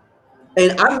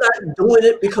 And I'm not doing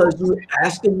it because you're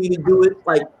asking me to do it.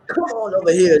 Like, come on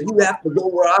over here. You have to go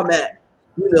where I'm at,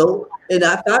 you know. And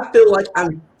if I feel like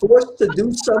I'm forced to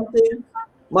do something,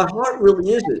 my heart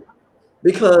really isn't,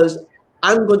 because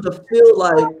I'm going to feel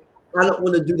like I don't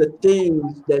want to do the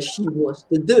things that she wants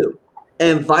to do.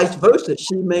 And vice versa.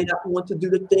 She may not want to do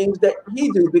the things that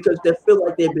he do because they feel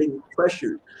like they're being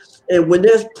pressured. And when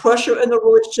there's pressure in a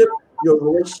relationship, your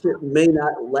relationship may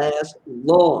not last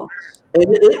long. And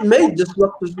it may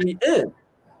disruptively end,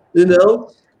 you know,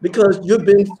 because you're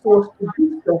being forced to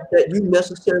do stuff that you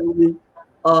necessarily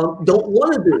don't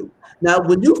want to do. Now,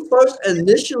 when you first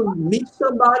initially meet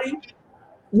somebody,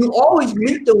 you always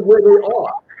meet them where they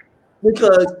are,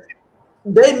 because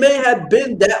they may have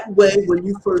been that way when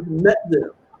you first met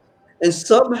them. And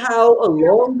somehow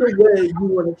along the way, you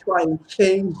want to try and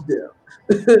change them.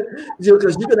 Because you're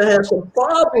going to have some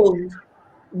problems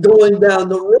going down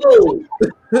the road.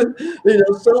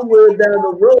 Somewhere down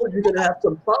the road, you're going to have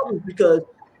some problems because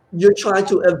you're trying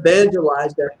to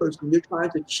evangelize that person. You're trying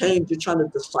to change. You're trying to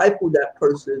disciple that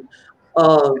person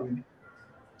um,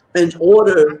 in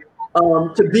order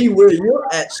to be where you're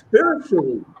at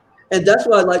spiritually. And that's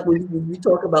why, like, when we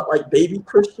talk about like baby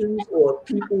Christians or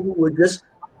people who were just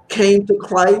came to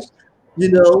Christ,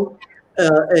 and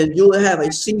you'll have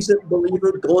a seasoned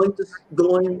believer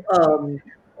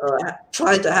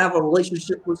trying to have a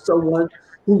relationship with someone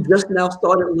who just now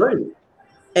started learning.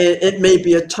 And it may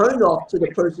be a turnoff to the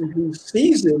person who's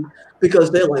seasoned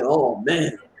because they're like, oh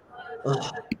man,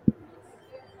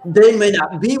 they may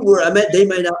not be where I'm at. They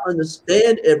may not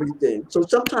understand everything. So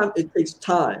sometimes it takes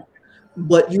time.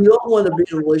 But you don't want to be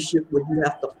in a relationship where you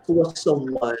have to force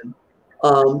someone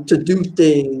to do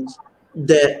things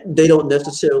that they don't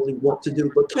necessarily want to do.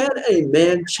 But can a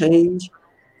man change?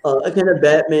 Can a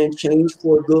bad man change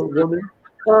for a good woman?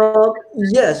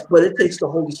 Yes, but it takes the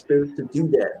Holy Spirit to do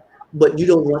that. But you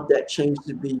don't want that change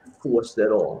to be forced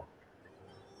at all.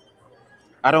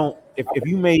 I don't.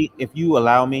 If you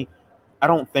allow me, I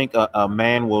don't think a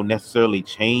man will necessarily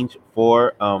change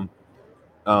for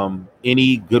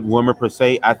any good woman per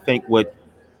se. I think what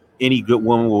any good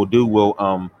woman will do will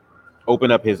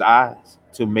open up his eyes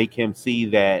to make him see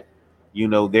that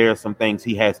there are some things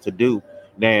he has to do.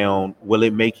 Now, will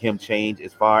it make him change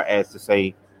as far as to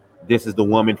say this is the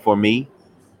woman for me,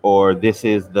 or this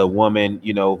is the woman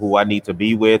who I need to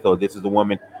be with, or this is the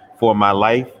woman for my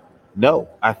life? No,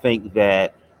 I think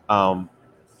that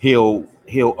he'll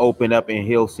open up and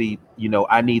he'll see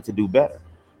I need to do better,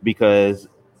 because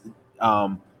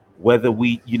whether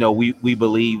we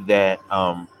believe that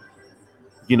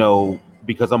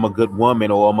because I'm a good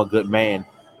woman or I'm a good man,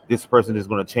 this person is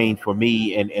going to change for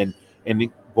me and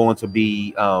going to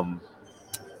be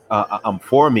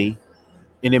for me,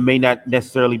 and it may not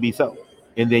necessarily be so.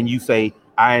 And then you say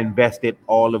I invested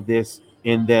all of this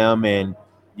in them, and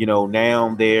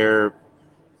now they're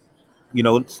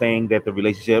saying that the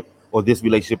relationship or this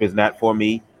relationship is not for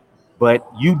me, but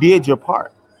you did your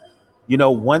part.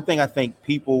 One thing I think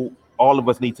all of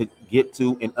us need to get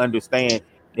to and understand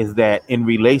is that in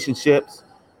relationships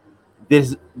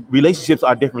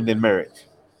are different than marriage.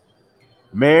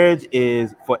 Marriage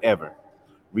is forever.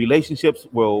 Relationships,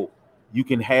 well, you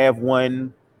can have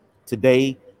one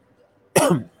today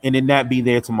and it not be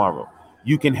there tomorrow.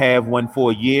 You can have one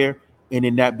for a year and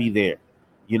it not be there.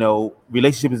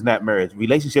 Relationship is not marriage.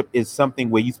 Relationship is something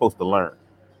where you're supposed to learn.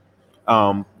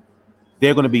 Um,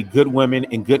 there are going to be good women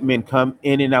and good men come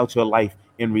in and out your life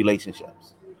in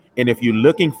relationships. And if you're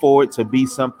looking forward to be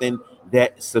something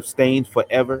that sustains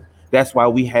forever, that's why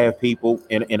we have people,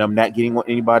 and I'm not getting on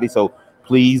anybody, so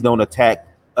please don't attack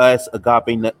us,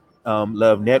 Agape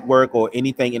Love Network, or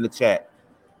anything in the chat.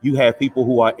 You have people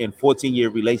who are in 14-year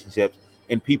relationships,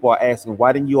 and people are asking,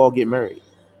 why didn't you all get married?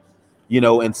 You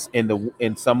know,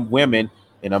 and some women,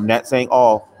 and I'm not saying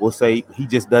all, will say he's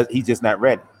just not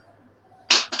ready.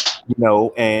 You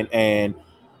know, and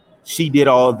she did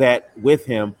all that with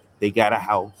him. They got a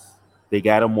house, they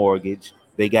got a mortgage,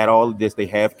 they got all of this, they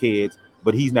have kids,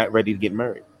 but he's not ready to get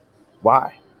married.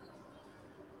 Why?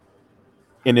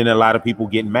 And then a lot of people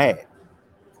get mad.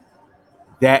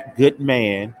 That good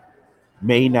man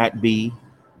may not be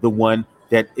the one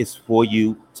that is for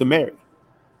you to marry.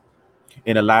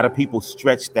 And a lot of people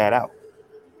stretch that out.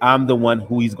 I'm the one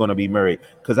who he's going to be married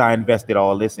because I invested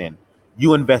all this in.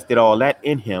 You invested all that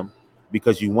in him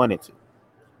because you wanted to,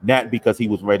 not because he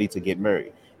was ready to get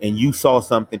married. And you saw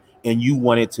something and you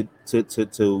wanted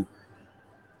to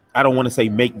I don't want to say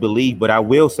make believe, but I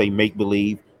will say make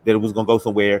believe that it was going to go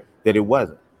somewhere that it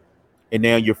wasn't. And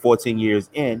now you're 14 years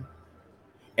in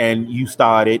and you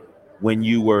started when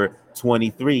you were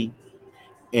 23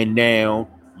 and now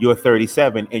you're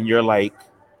 37 and you're like,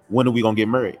 when are we going to get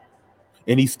married?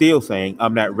 And he's still saying,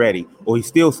 I'm not ready. Or he's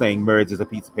still saying marriage is a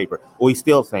piece of paper. Or he's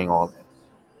still saying all that.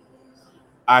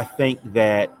 I think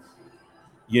that,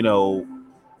 you know,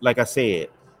 like I said,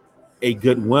 a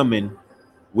good woman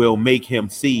will make him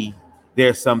see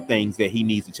there's some things that he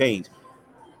needs to change.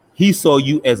 He saw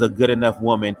you as a good enough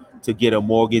woman to get a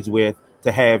mortgage with,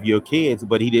 to have your kids,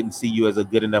 but he didn't see you as a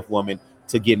good enough woman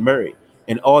to get married.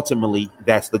 And ultimately,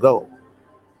 that's the goal.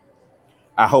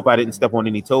 I hope I didn't step on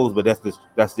any toes, but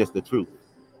that's just the truth.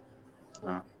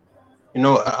 You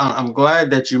know, I'm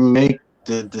glad that you make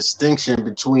the distinction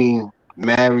between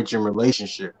marriage and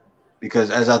relationship, because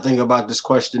as I think about this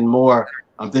question more,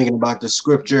 I'm thinking about the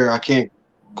scripture. I can't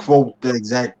quote the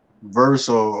exact verse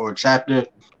or chapter,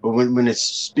 but when it's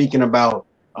speaking about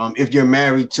if you're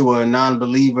married to a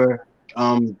non-believer,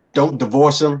 don't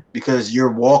divorce him because your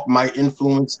walk might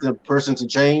influence the person to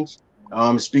change.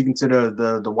 Speaking to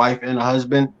the wife and the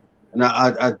husband, and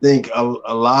I think a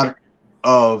lot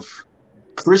of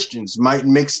Christians might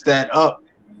mix that up,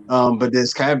 but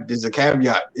there's a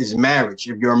caveat: is marriage.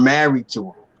 If you're married to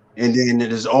him, and then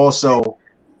it is also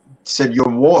said your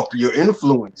walk, your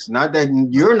influence. Not that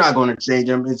you're not going to change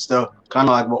him. It's the kind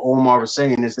of like what Omar was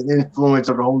saying. It's the influence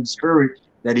of the Holy Spirit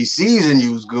that he sees in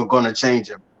you is going to change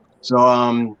him.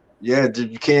 So yeah,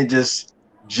 you can't just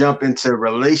jump into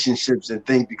relationships and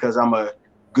think because I'm a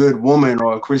good woman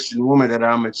or a Christian woman that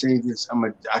I'm gonna change this.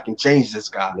 I can change this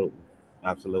guy.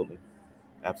 Absolutely.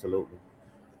 Absolutely.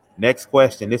 Next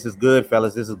question. This is good,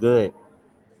 fellas. This is good.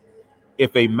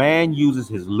 If a man uses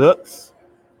his looks,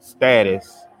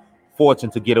 status, fortune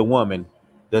to get a woman,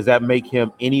 does that make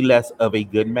him any less of a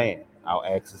good man? I'll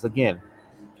ask this again.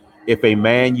 If a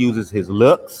man uses his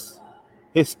looks,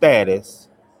 his status,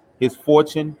 his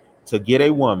fortune to get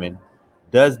a woman,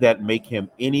 does that make him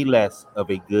any less of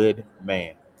a good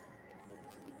man?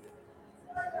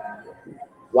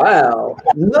 Wow.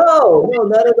 No, no,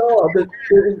 not at all. But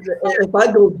if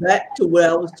I go back to what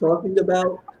I was talking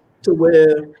about, to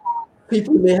where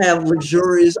people may have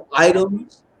luxurious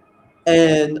items,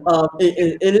 and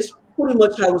it's pretty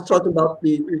much how I was talking about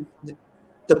the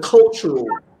cultural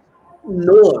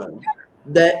norm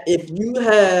that if you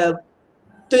have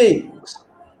things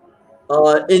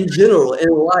in general in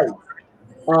life,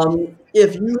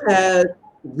 if you had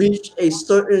reached a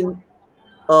certain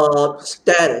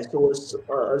status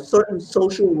or a certain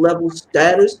social level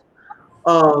status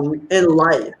in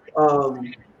life,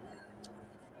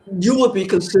 you would be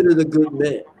considered a good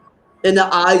man in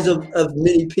the eyes of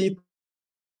many people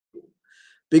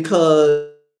because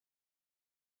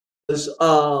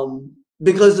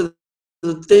because of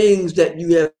the things that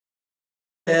you have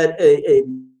had a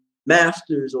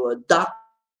master's or a doctor.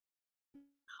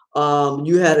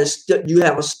 You have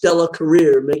a stellar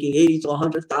career, making $80,000 to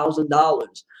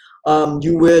 $100,000.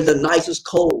 You wear the nicest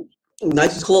clothes.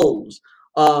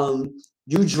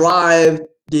 You drive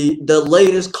the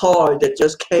latest car that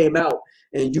just came out,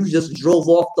 and you just drove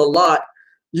off the lot,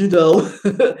 you know,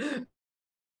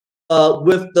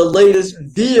 with the latest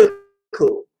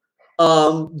vehicle.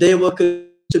 They were considered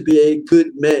to be a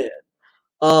good man.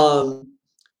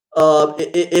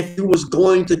 If you was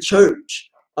going to church,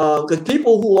 because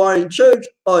people who are in church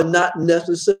are not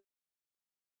necessarily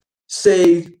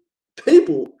saved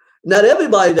people. Not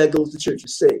everybody that goes to church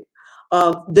is saved.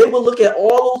 They will look at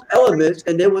all those elements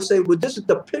and they will say, well, this is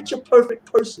the picture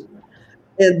perfect person.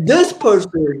 And this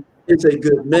person is a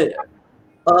good man.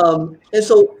 And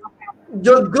so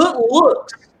your good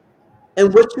looks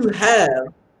and what you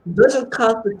have doesn't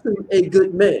constitute a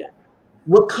good man.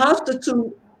 What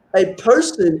constitutes a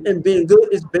person in being good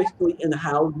is basically in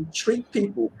how you treat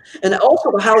people and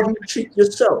also how you treat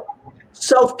yourself.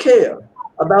 Self-care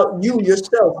about you,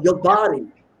 yourself, your body,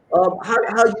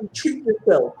 how you treat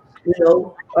yourself. You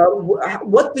know,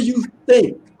 what do you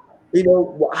think? You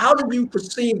know, how do you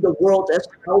perceive the world that's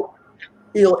out,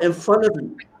 you know, in front of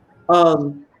you?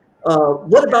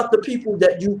 What about the people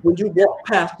that you, when you walk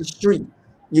past the street,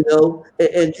 you know,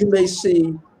 and you may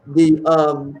see the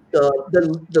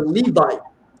Levite,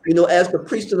 you know, as the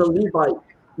priest of the Levite,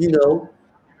 you know,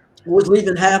 was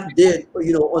leaving half dead,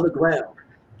 you know, on the ground,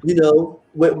 you know,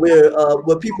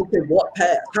 where people can walk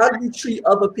past. How do you treat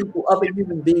other people, other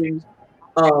human beings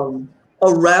um,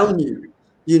 around you,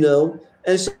 you know?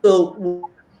 And so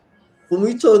when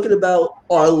we're talking about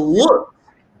our look,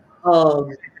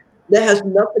 um, that has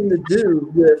nothing to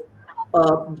do with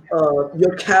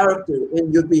your character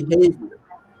and your behavior.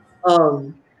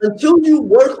 Until you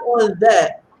work on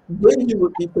that, then you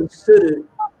would be considered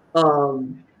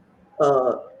um,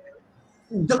 uh,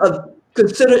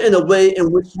 considered in a way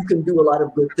in which you can do a lot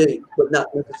of good things, but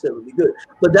not necessarily good.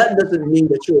 But that doesn't mean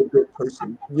that you're a good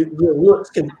person. Your looks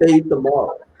can fade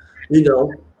tomorrow, you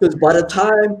know, because by the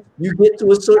time you get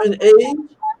to a certain age,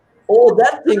 all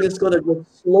that thing is going to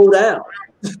just slow down.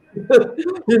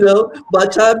 You know, by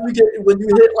the time you get, when you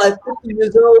hit like 50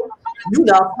 years old, you're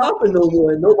not popping no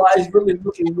more, and nobody's really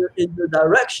looking in your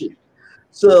direction.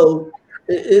 So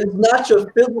it's not your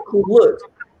physical looks;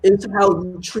 it's how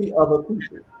you treat other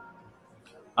people.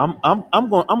 I'm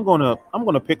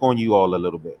gonna pick on you all a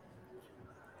little bit.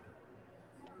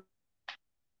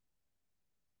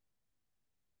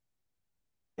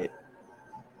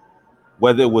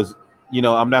 Whether it was,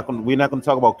 I'm not gonna we're not gonna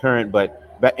talk about current,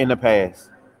 but back in the past,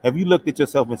 have you looked at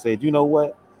yourself and said, you know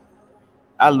what?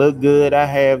 I look good, I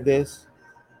have this,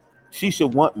 she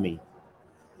should want me.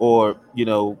 Or,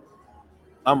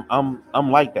 I'm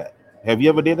like that. Have you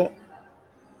ever did that?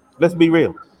 Let's be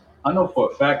real. I know for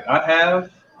a fact I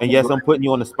have. And yes, I'm putting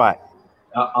you on the spot.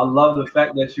 I love the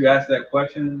fact that you asked that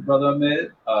question, Brother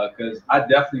Ahmed, because I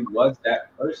definitely was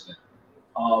that person.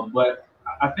 But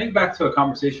I think back to a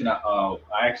conversation I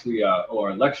actually,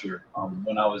 or a lecture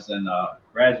when I was in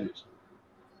graduate school.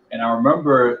 And I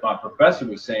remember my professor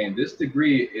was saying this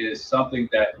degree is something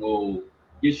that will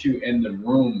get you in the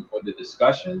room for the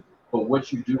discussion, but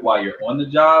what you do while you're on the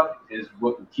job is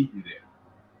what will keep you there.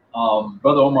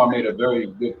 Brother Omar made a very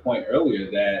good point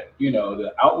earlier that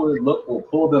the outward look will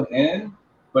pull them in,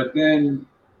 but then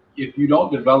if you don't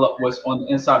develop what's on the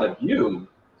inside of you,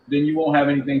 then you won't have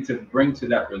anything to bring to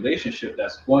that relationship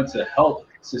that's going to help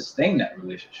sustain that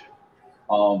relationship.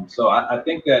 So I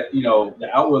think that the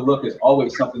outward look is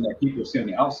always something that people see on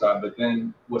the outside, but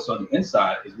then what's on the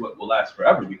inside is what will last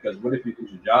forever. Because what if you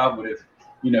lose your job? What if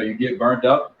you get burned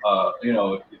up?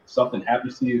 If something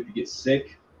happens to you, if you get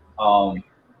sick,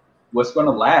 what's going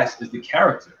to last is the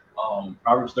character.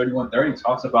 Proverbs 31:30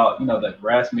 talks about that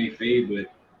grass may fade, but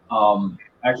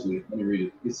actually, let me read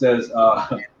it. It says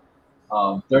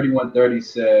 31:30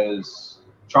 says,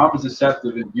 "Charm is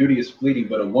deceptive and beauty is fleeting,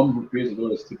 but a woman who fears the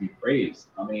Lord is to be praised."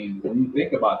 I mean, when you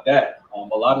think about that, a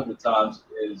lot of the times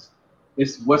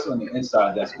it's what's on the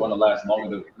inside that's going to last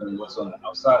longer than what's on the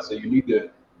outside. So you need to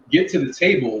get to the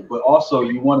table, but also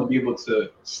you want to be able to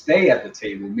stay at the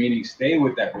table, meaning stay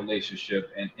with that relationship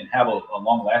and have a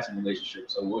long-lasting relationship.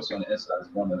 So what's on the inside is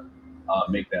going to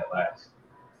make that last.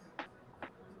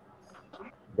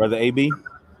 Brother AB,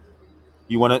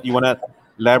 you wanna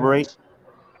elaborate?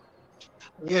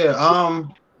 Yeah.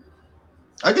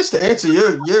 I guess to answer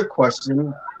your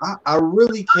question, I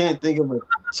really can't think of a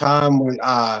time when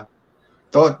I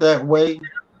thought that way.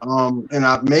 And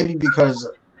I maybe because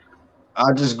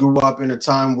I just grew up in a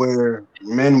time where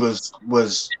men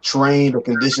was trained or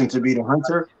conditioned to be the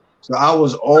hunter. So I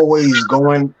was always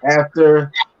going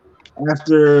after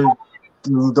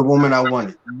the woman I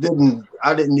wanted.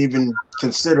 I didn't even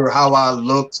consider how I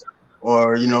looked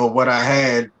or what I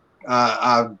had.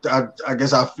 I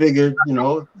guess I figured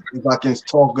if I can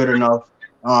talk good enough,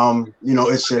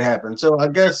 it should happen. So I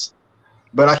guess,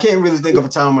 but I can't really think of a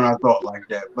time when I thought like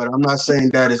that. But I'm not saying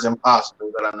that is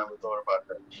impossible, that I never thought about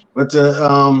that. But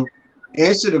to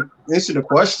answer the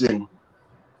question,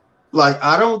 like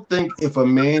I don't think if a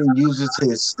man uses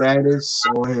his status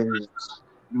or his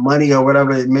money or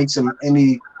whatever, it makes him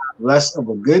any less of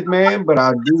a good man. But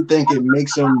I do think it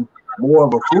makes him more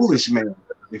of a foolish man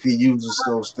if he uses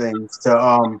those things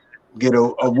to get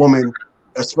a woman,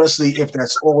 especially if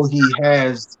that's all he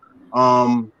has,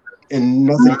 and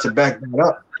nothing to back that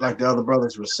up, like the other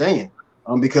brothers were saying.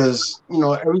 Because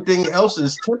everything else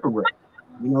is temporary.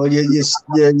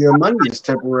 Your money is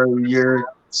temporary, your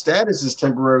status is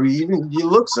temporary, even your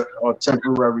looks are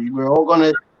temporary. We're all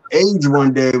gonna age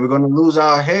one day. We're gonna lose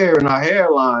our hair and our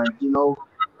hairline.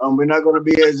 We're not gonna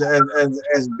be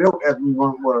as built as we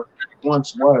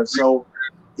once was. So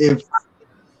if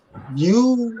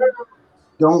you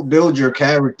don't build your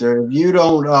character, if you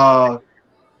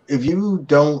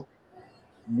don't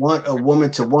want a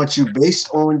woman to want you based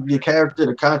on your character,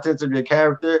 the contents of your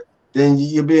character, then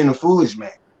you're being a foolish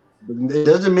man. It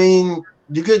doesn't mean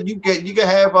you could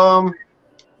have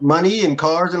money and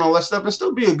cars and all that stuff and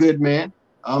still be a good man.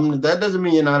 That doesn't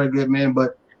mean you're not a good man,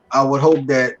 but I would hope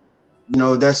that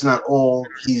that's not all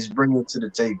he's bringing to the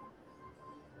table.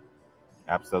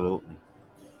 Absolutely.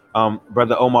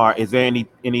 Brother Omar, is there any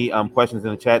questions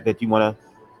in the chat that you want to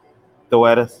throw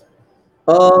at us?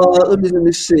 Let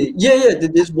me see. Yeah.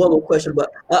 There's one more question, but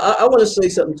I want to say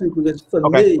something too, because for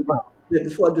Okay. me,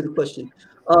 before I do the question,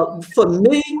 for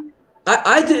me,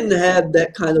 I didn't have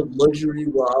that kind of luxury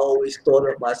where I always thought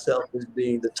of myself as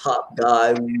being the top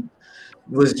guy who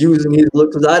was using his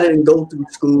look, because I didn't go through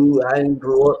school. I didn't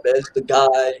grow up as the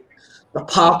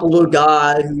popular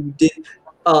guy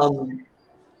um,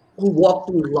 who walked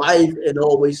through life and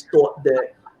always thought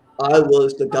that I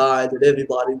was the guy that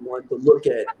everybody wanted to look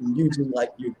at, and using like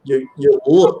your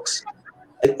looks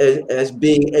as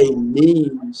being a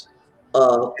means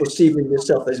of perceiving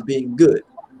yourself as being good.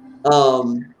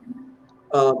 Um,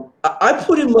 I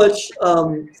pretty much,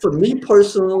 for me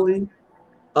personally,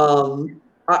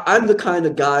 I'm the kind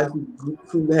of guy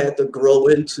who had to grow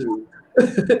into.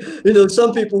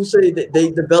 Some people say that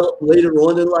they develop later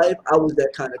on in life. I was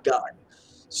that kind of guy.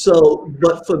 So,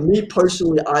 but for me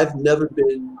personally, I've never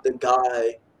been the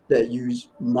guy that used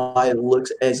my looks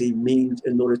as a means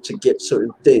in order to get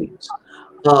certain things.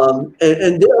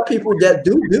 And there are people that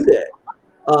do that,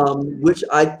 which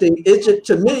I think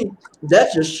to me,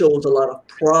 that just shows a lot of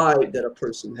pride that a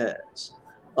person has.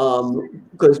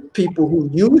 Because people who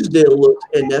use their looks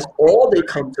and that's all they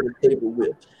come to the table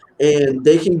with, and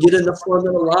they can get in the front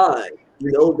of the line,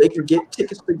 they can get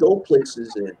tickets to go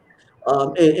places in.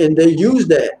 And they use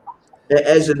that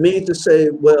as a means to say,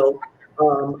 well,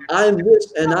 I'm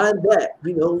this and I'm that.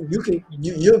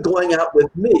 You're going out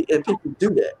with me, and people do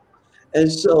that.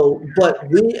 And so, but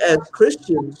we as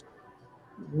Christians,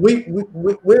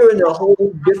 we're in a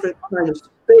whole different kind of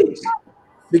space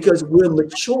because we're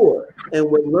mature and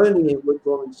we're learning and we're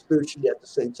growing spiritually at the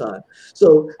same time.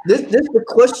 So this is the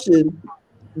question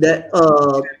that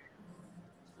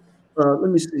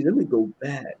let me see. Let me go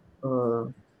back.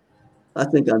 I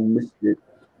think I missed it.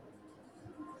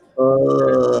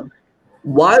 Uh,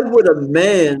 why would a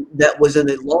man that was in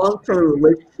a long-term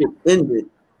relationship end it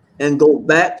and go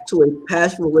back to a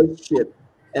past relationship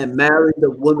and marry the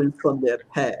woman from their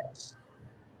past?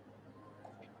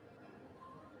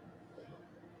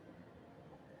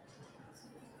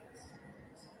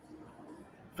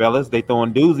 Fellas, they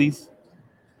throwing doozies.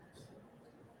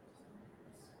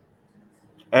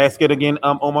 Ask it again,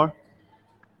 Omar.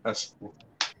 That's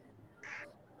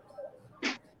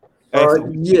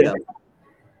Yeah.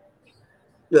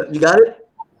 Yeah, you got it?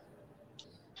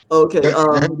 Okay.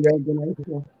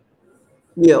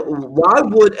 Yeah. Why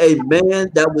would a man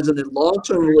that was in a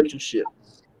long-term relationship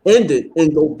end it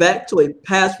and go back to a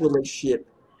past relationship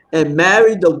and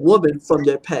marry the woman from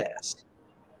their past?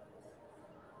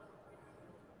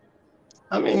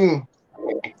 I mean,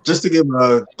 just to give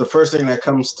the first thing that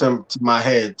comes to my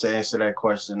head to answer that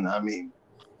question, I mean,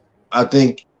 I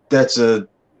think that's a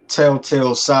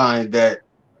telltale sign that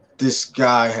this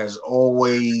guy has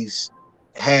always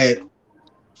had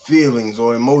feelings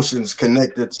or emotions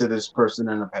connected to this person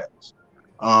in the past.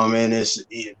 And it's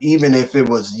even if it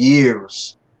was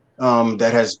years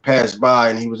that has passed by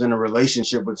and he was in a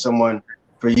relationship with someone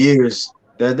for years,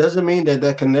 that doesn't mean that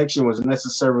that connection was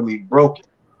necessarily broken.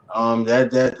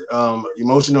 That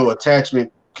emotional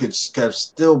attachment could have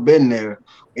still been there,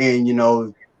 and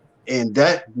and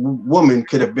that woman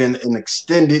could have been an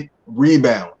extended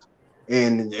rebound.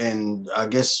 And I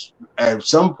guess at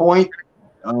some point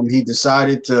he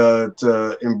decided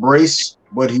to embrace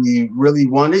what he really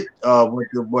wanted,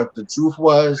 what the truth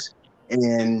was,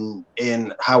 and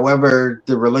however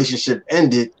the relationship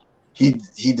ended, he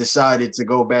decided to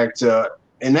go back to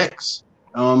an ex,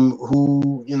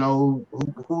 who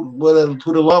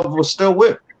the love was still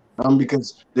with,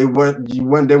 because they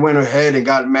went ahead and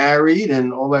got married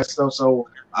and all that stuff. So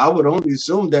I would only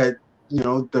assume that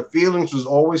the feelings was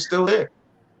always still there.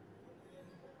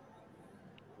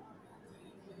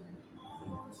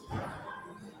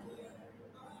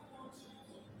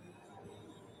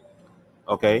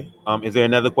 Okay. Is there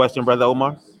another question, Brother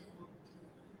Omar?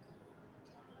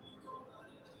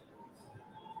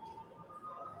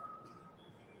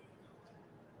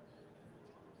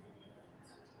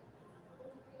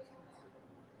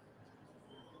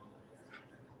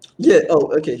 Yeah.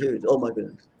 Oh, okay. Here it is. Oh my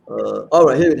goodness. All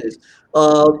right. Here it is.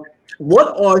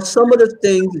 What are some of the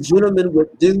things gentlemen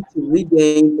would do to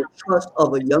regain the trust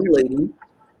of a young lady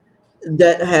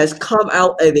that has come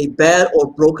out of a bad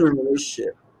or broken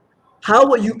relationship? How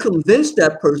will you convince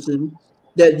that person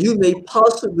that you may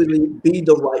possibly be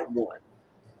the right one?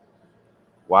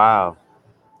 Wow.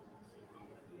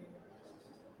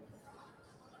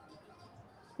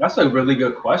 That's a really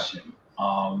good question.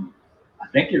 I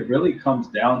think it really comes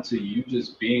down to you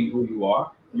just being who you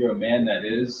are. You're a man that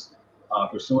is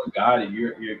pursuing God, and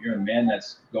you're a man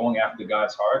that's going after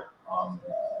God's heart,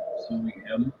 pursuing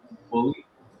Him fully.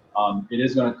 It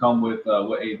is going to come with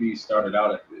what AB started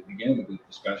out at the beginning of the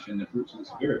discussion, the fruits of the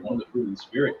Spirit. One of the fruits of the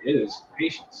Spirit is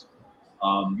patience.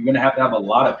 You're going to have a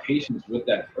lot of patience with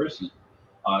that person.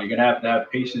 You're going to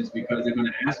have patience because they're going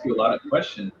to ask you a lot of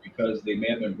questions because they may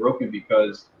have been broken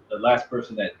because the last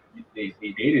person that they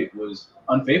dated was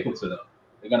unfaithful to them.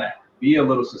 They're going to be a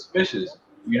little suspicious.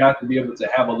 You have to be able to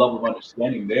have a level of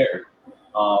understanding there,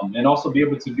 and also be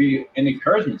able to be an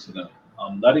encouragement to them,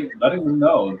 letting them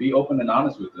know and be open and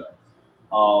honest with them.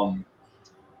 Um,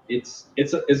 it's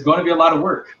going to be a lot of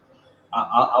work.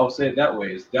 I'll say it that way.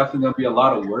 It's definitely going to be a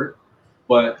lot of work,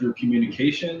 but through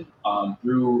communication,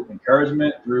 through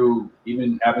encouragement, through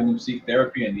even having them seek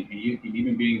therapy and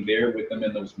even being there with them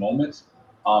in those moments,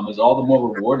 is all the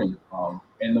more rewarding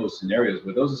in those scenarios.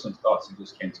 But those are some thoughts that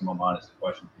just came to my mind as a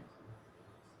question.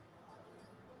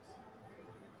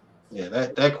 Yeah,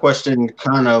 that question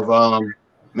kind of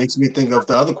makes me think of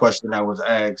the other question that was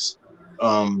asked.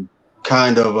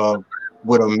 Kind of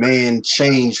would a man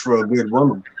change for a good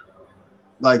woman?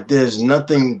 Like, there's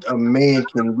nothing a man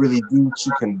can really do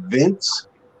to convince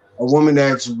a woman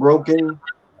that's broken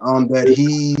that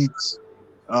he's,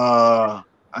 I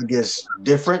guess,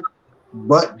 different,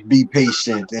 but be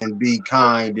patient and be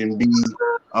kind and be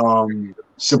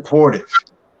supportive.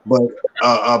 But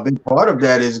a big part of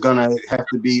that is going to have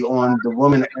to be on the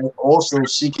woman also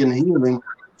seeking healing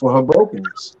for her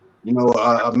brokenness. You know,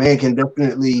 a man can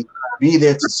definitely be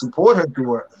there to support her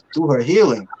through her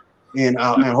healing, and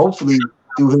hopefully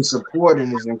through his support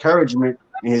and his encouragement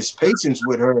and his patience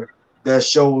with her, that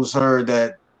shows her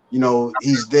that, you know,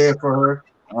 he's there for her.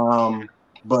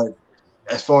 But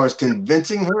as far as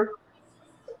convincing her,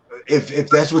 if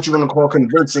that's what you want to call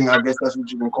convincing, I guess that's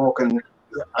what you can call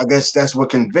I guess that's what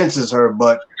convinces her.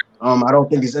 But I don't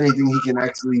think there's anything he can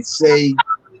actually say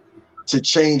to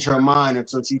change her mind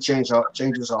until she changes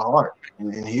her heart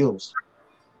and heals.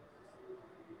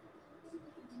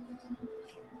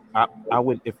 I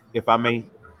would, if I may,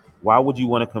 why would you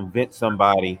want to convince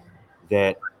somebody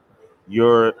that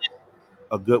you're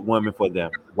a good woman for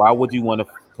them? Why would you want to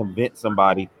convince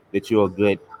somebody that you're a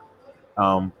good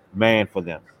man for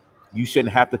them? You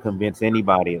shouldn't have to convince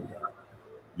anybody of that.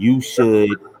 You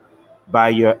should, by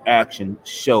your action,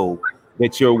 show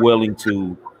that you're willing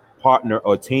to partner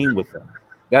or team with them.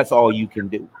 That's all you can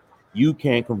do. You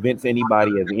can't convince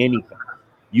anybody of anything.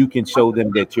 You can show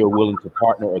them that you're willing to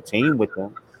partner or team with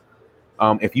them.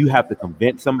 If you have to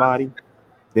convince somebody,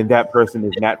 then that person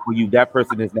is not for you. That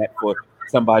person is not for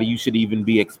somebody you should even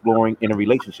be exploring in a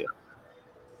relationship.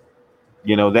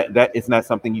 You know, that it's not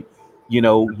something you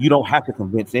don't have to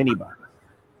convince anybody.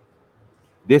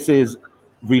 This is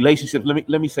relationships.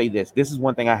 Let me say this. This is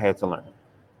one thing I had to learn.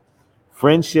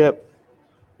 Friendship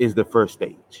is the first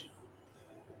stage.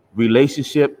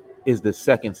 Relationship is the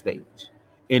second stage.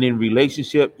 And in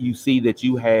relationship, you see that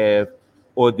you have,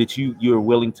 or that you're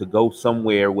willing to go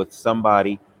somewhere with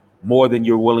somebody more than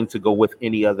you're willing to go with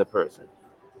any other person.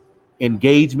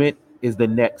 Engagement is the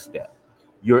next step.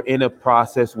 You're in a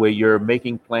process where you're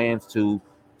making plans to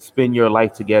spend your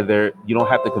life together. You don't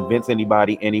have to convince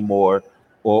anybody anymore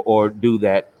or do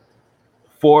that.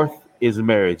 Fourth is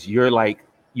marriage. You're like,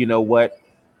 you know what?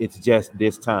 It's just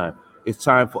this time. It's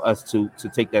time for us to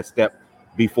take that step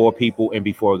before people and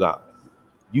before God.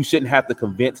 You shouldn't have to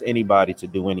convince anybody to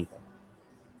do anything.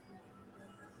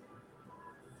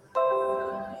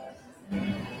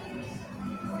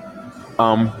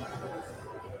 Um,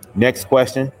 Next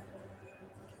question.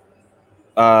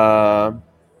 Because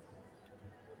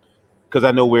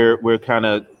I know we're kind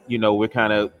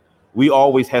of, we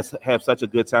always have such a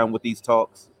good time with these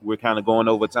talks. We're kind of going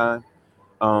over time.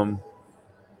 Um,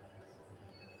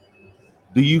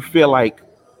 do you feel like,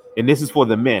 and this is for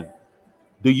the men,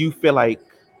 do you feel like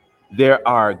there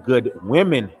are good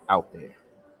women out there?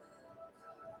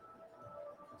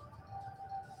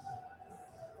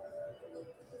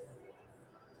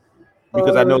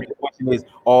 Because I Uh, know the question is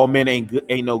all men ain't good,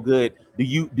 ain't no good. Do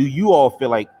you all feel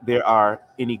like are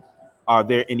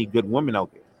there any good women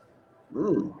out there?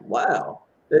 wow.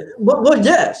 Well,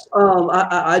 yes.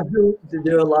 I do.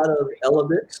 There are a lot of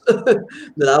elements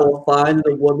that I will find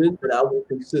in a woman that I will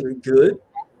consider good.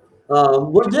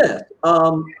 Well, yes.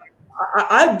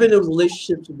 I've been in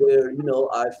relationships where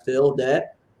I feel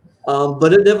that,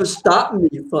 but it never stopped me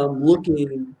from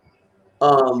looking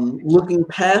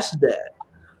past that.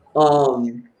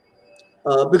 Um,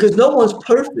 because no one's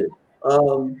perfect.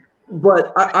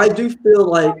 But I do feel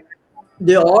like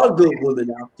there are good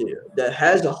women out there that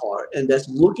has a heart and that's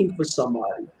looking for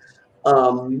somebody,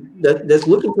 that's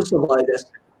looking for somebody that's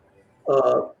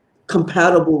uh,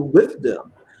 compatible with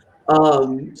them,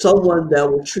 someone that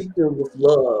will treat them with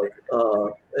love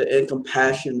and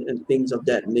compassion and things of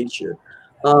that nature.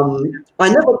 I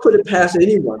never put it past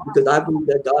anyone because I believe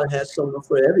that God has someone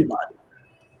for everybody.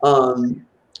 Um,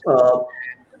 uh,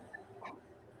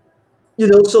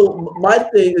 so my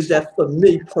thing is that for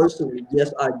me personally,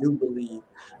 yes, I do believe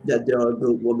that there are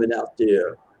good women out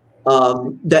there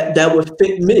that would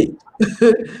fit me,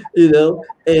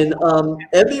 and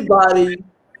everybody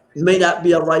may not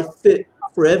be a right fit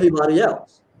for everybody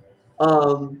else.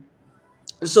 Um,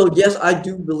 so yes, I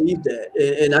do believe that,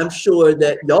 and I'm sure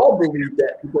that y'all believe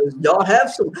that because y'all have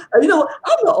some. I'm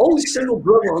the only single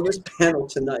brother on this panel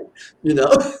tonight. You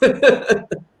know.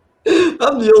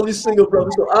 I'm the only single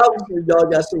brother, so obviously y'all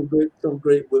got some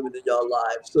great women in y'all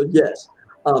lives. So yes,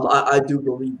 I do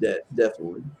believe that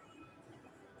definitely.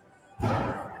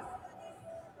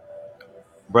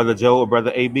 Brother Joe or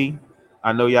Brother AB?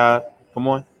 I know y'all. Come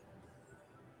on.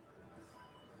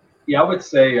 Yeah, I would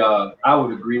say I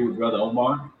would agree with Brother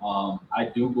Omar. I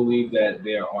do believe that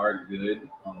there are good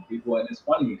people, and it's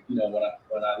funny, when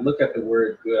I look at the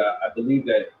word good, I believe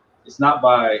that it's not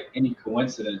by any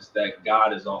coincidence that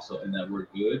God is also in that word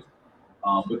good.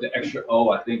 With the extra O,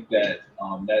 I think that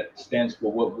that stands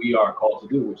for what we are called to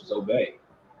do, which is obey.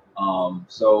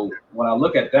 So when I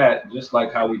look at that, just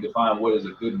like how we define what is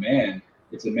a good man,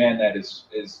 it's a man that is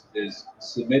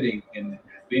submitting and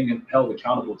being held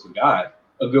accountable to God.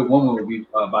 A good woman would be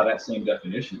by that same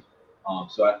definition.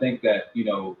 So I think that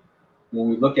when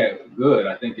we look at good,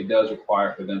 I think it does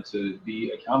require for them to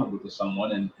be accountable to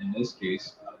someone, and in this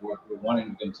case, we're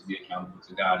wanting them to be accountable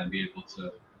to God and be able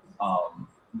to um,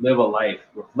 live a life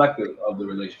reflective of the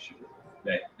relationship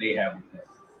that they have with Him.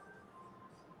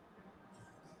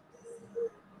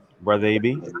 Brother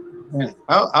AB? And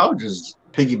I'll just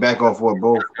piggyback off what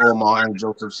both Omar and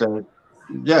Joseph said.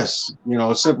 Yes,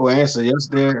 simple answer. Yes,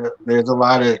 there's a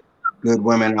lot of good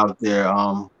women out there.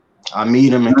 I meet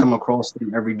them and come across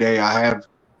them every day. I have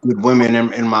good women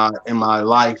in my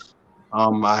life.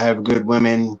 I have good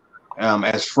women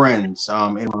as friends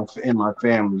in my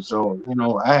family. So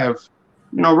I have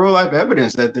real life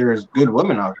evidence that there is good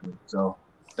women out there. So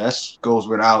that goes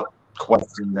without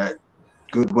question that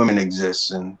good women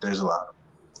exist, and there's a lot.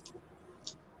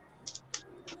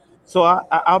 So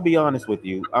I'll be honest with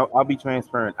you. I'll be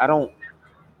transparent. I don't.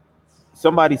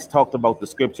 Somebody's talked about the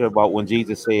scripture about when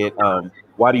Jesus said,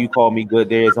 "Why do you call me good?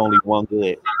 There is only one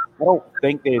good." I don't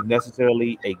think there's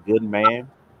necessarily a good man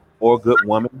or good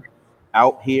woman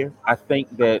out here. I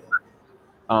think that,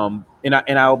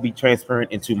 I'll be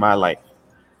transparent into my life.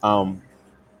 Um,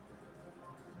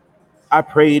 I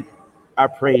prayed,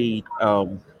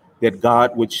 that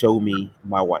God would show me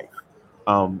my wife.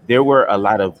 There were a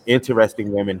lot of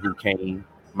interesting women who came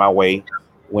my way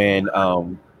when,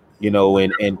 and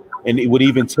it would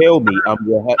even tell me,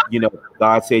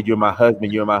 God said you're my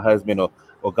husband,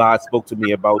 or God spoke to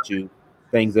me about you,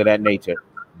 things of that nature.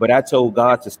 But I told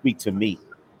God to speak to me.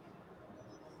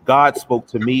 God spoke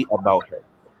to me about her.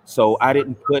 So I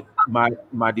didn't put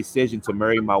my decision to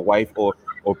marry my wife or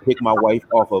pick my wife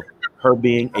off of her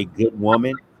being a good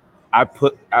woman. I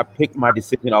picked my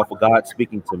decision off of God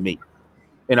speaking to me.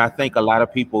 And I think a lot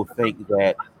of people think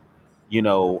that, you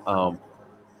know, um,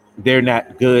 they're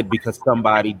not good because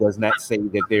somebody does not say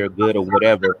that they're good or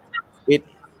whatever. It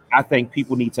I think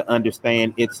people need to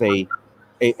understand it's a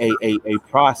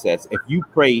process. If you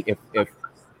pray,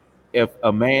 if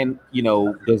a man,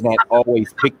 does not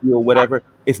always pick you or whatever,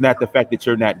 it's not the fact that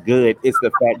you're not good, it's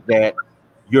the fact that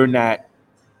you're not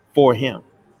for him,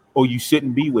 or you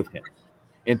shouldn't be with him.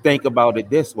 And think about it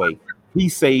this way: he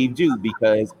saved you,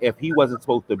 because if he wasn't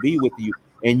supposed to be with you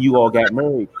and you all got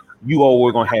married, you all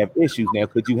were gonna have issues. Now,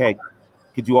 could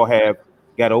you all have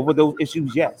got over those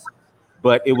issues? Yes,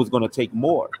 but it was gonna take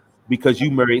more because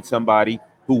you married somebody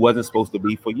who wasn't supposed to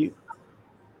be for you.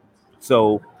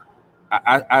 So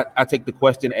I take the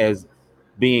question as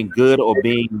being good or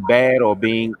being bad, or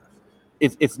being,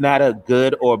 it's not a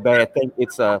good or bad thing.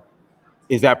 It's a,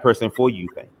 is that person for you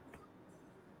thing.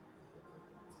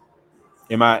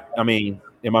 Am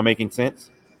I making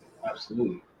sense?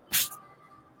 Absolutely.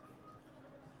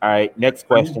 All right, next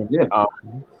question. Yeah.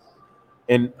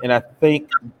 And I think,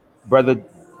 brother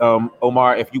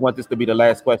Omar, if you want this to be the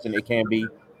last question, it can be.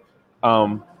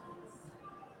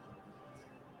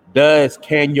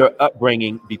 Can your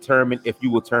upbringing determine if you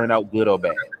will turn out good or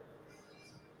bad?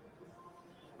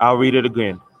 I'll read it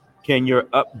again. Can your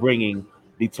upbringing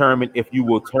determine if you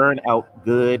will turn out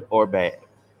good or bad?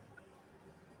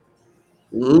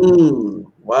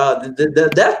 Wow,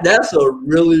 that's a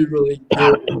really, really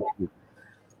good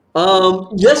one.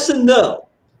 Yes and no.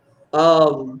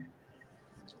 Um,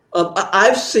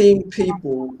 I've seen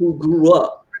people who grew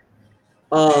up.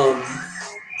 Um,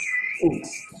 ooh,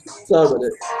 sorry about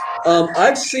that.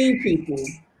 I've seen people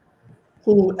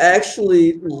who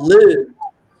actually lived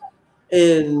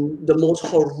in the most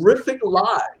horrific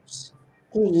lives,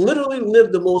 who literally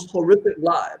lived the most horrific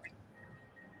lives,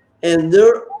 and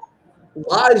their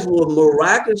lives were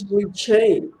miraculously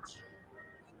changed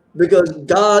because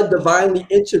God divinely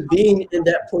intervened in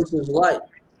that person's life.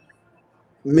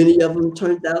 Many of them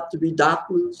turned out to be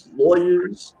doctors,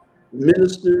 lawyers,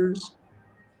 ministers,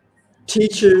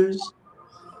 teachers,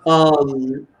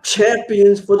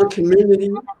 champions for the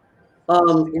community,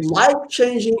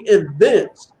 life-changing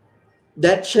events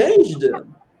that changed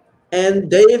them. And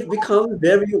they've become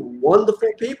very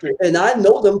wonderful people. And I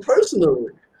know them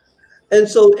personally. And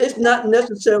so it's not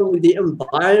necessarily the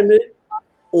environment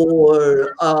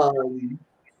or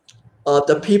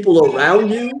the people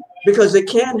around you, because it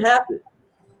can happen.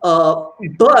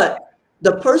 But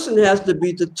the person has to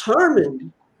be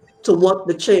determined to want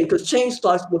the change, because change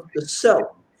starts with the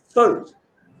self first.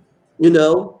 You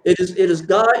know, it is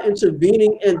God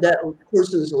intervening in that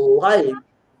person's life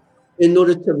in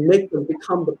order to make them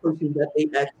become the person that they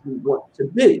actually want to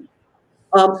be.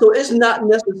 So it's not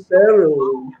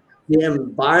necessarily the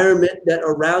environment that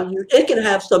around you. It can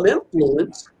have some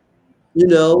influence, you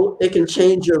know, it can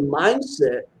change your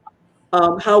mindset.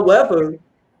 However,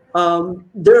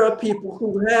 there are people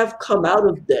who have come out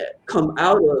of that, come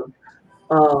out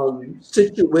of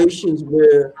situations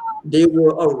where they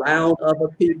were around other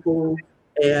people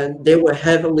and they were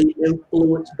heavily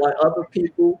influenced by other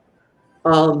people.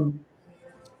 Um,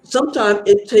 Sometimes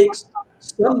it takes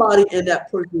somebody in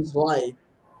that person's life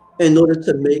in order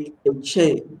to make a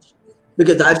change,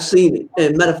 because I've seen it.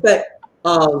 And matter of fact,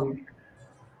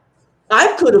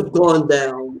 I could have gone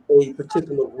down a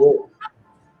particular road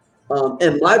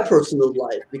in my personal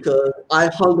life because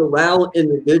I hung around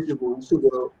individuals who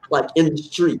were like in the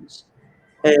streets.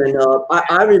 And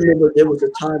I remember there was a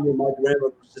time when my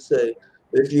grandmother used to say,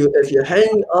 if you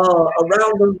hang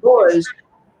around them boys,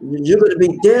 you're going to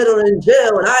be dead or in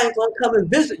jail, and I ain't going to come and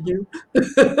visit you.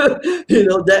 You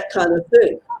know, that kind of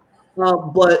thing.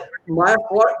 But my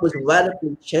heart was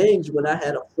radically changed when I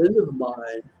had a friend of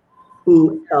mine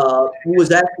who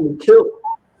was actually killed.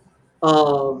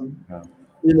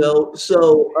 You know,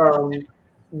 so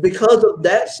because of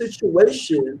that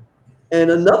situation,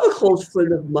 and another close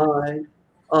friend of mine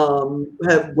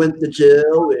have went to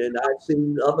jail, and I've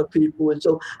seen other people, and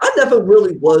so I never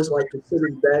really was like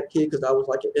considered a bad kid because I was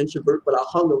like an introvert, but I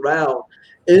hung around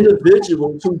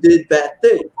individuals who did bad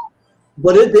things.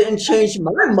 But it didn't change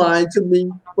my mind to me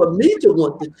for me to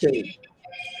want to change.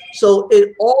 So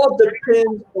it all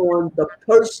depends on the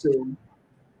person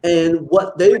and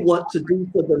what they want to do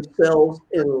for themselves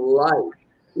in life,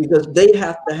 because they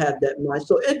have to have that mind.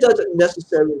 So it doesn't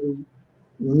necessarily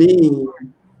mean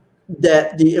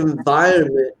that the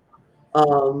environment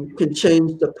can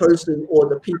change the person or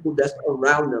the people that's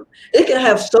around them. It can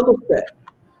have some effect,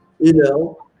 you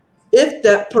know, if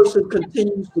that person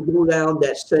continues to go down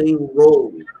that same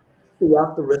road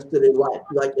throughout the rest of their life.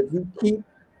 Like if you keep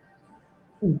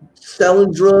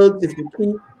selling drugs, if you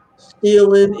keep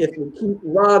stealing, if you keep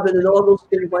robbing and all those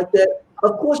things like that,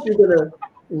 of course you're gonna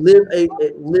live a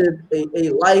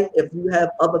life if you have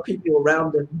other people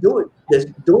around that's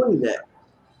doing that.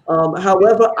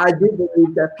 However, I do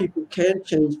believe that people can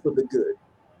change for the good.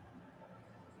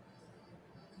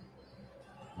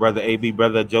 Brother AB,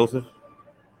 brother Joseph.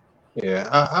 Yeah,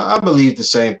 I believe the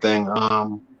same thing.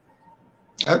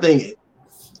 I think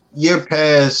your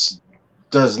past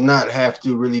does not have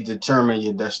to really determine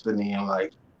your destiny in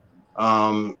life.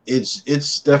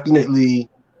 It's definitely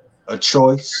a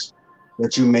choice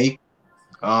that you make,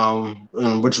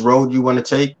 and which road you want to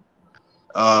take.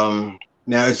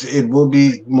 Now it will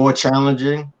be more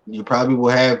challenging. You probably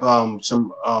will have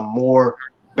some more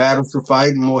battles to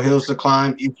fight, more hills to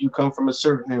climb if you come from a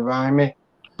certain environment.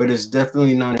 But it's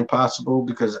definitely not impossible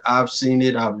because I've seen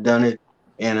it, I've done it,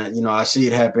 and I see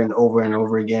it happen over and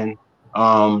over again.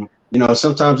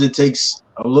 Sometimes it takes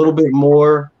a little bit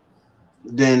more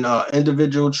than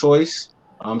individual choice.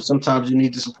 Sometimes you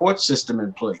need the support system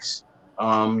in place.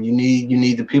 You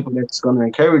need the people that's going to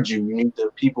encourage you. You need the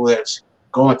people that's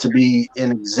going to be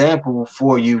an example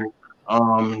for you,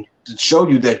 to show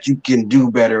you that you can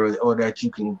do better, or that you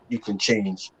can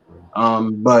change.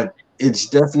 But it's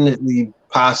definitely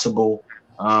possible,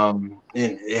 and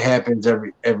it happens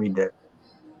every day.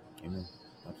 Amen.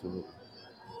 Absolutely.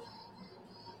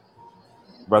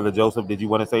 Brother Joseph, did you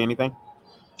want to say anything?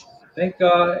 I think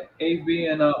AB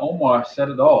and Omar said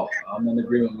it all. I'm in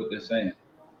agreement with what they're saying.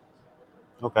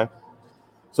 Okay.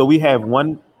 So we have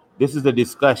one. This is a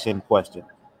discussion question.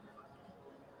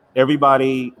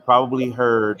 Everybody probably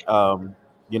heard, the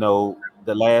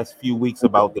last few weeks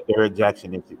about the Derek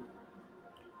Jackson issue.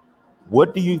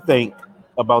 What do you think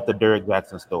about the Derek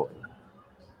Jackson story?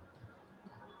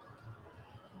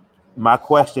 My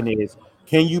question is,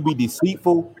 can you be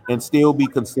deceitful and still be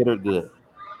considered good?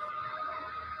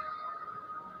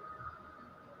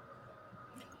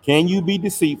 Can you be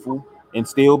deceitful and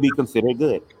still be considered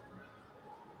good?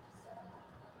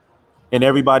 And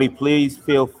everybody, please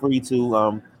feel free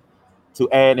to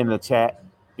add in the chat,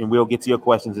 and we'll get to your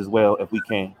questions as well if we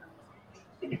can.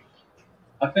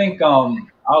 I think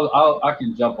I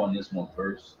can jump on this one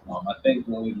first. I think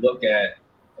when we look at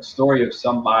a story of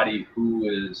somebody who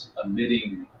is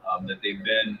admitting that they've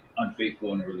been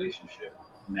unfaithful in a relationship,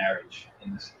 marriage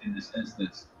in this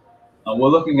instance, we're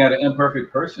looking at an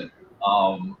imperfect person.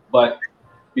 But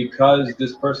because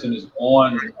this person is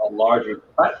on a larger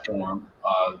platform,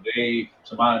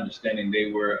 to my understanding,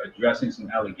 they were addressing some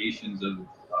allegations of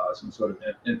some sort of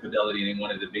infidelity, and they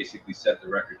wanted to basically set the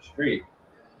record straight.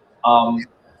 Um,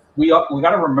 we got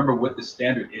to remember what the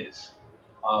standard is.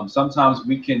 Sometimes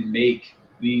we can make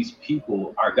these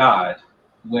people our God,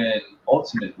 when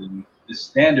ultimately the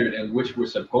standard in which we're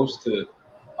supposed to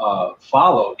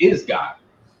follow is God.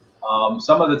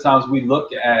 Some of the times we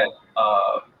look at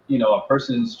a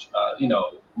person's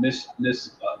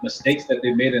mistakes that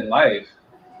they made in life,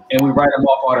 and we write them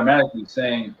off automatically,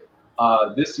 saying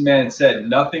this man said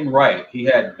nothing right. He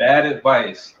had bad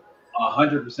advice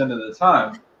 100% of the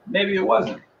time. Maybe it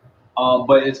wasn't.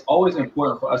 But it's always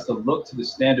important for us to look to the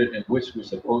standard in which we're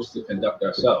supposed to conduct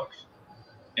ourselves,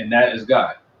 and that is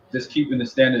God. Just keeping the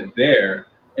standard there,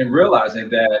 and realizing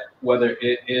that whether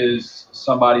it is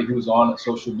somebody who's on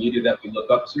social media that we look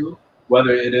up to,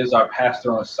 whether it is our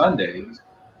pastor on Sundays,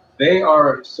 they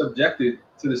are subjected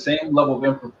to the same level of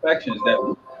imperfections that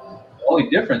we. The only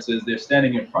difference is they're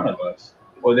standing in front of us,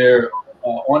 or they're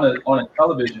on a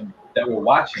television that we're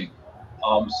watching.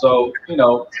 So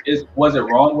was it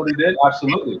wrong what he did?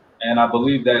 Absolutely, and I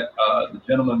believe that the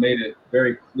gentleman made it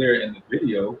very clear in the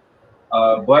video.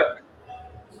 But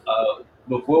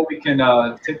before we can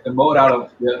take the mold out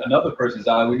of another person's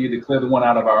eye, we need to clear the one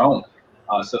out of our own.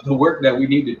 So the work that we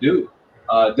need to do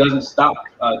doesn't stop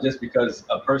just because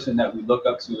a person that we look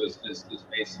up to is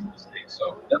made some mistakes.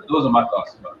 So those are my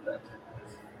thoughts about that.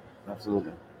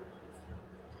 Absolutely.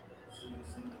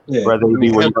 Yeah, Brother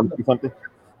AB, were you going to say something?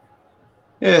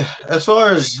 yeah. As far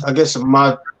as, I guess,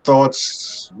 my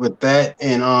thoughts with that,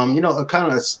 and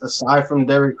kind of aside from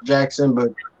Derek Jackson,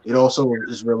 but it also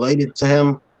is related to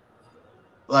him.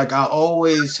 Like, I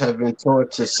always have been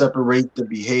taught to separate the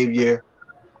behavior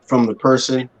from the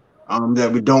person.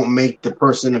 That we don't make the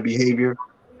person a behavior.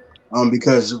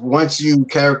 Because once you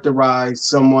characterize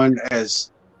someone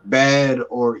as bad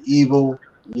or evil,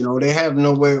 they have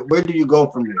nowhere. Where do you go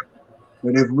from there?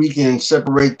 But if we can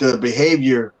separate the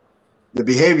behavior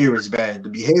is bad, the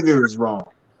behavior is wrong.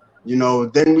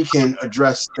 Then we can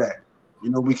address that.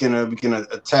 We can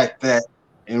attack that,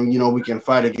 and we can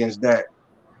fight against that.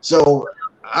 So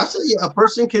I say, yeah, a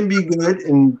person can be good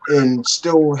and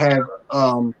still have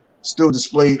still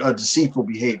display a deceitful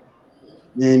behavior.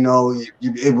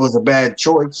 It was a bad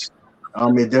choice.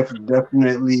 It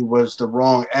definitely was the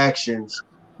wrong actions.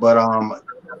 But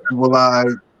will I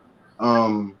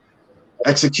um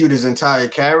execute his entire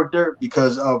character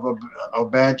because of a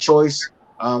bad choice?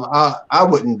 I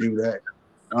wouldn't do that.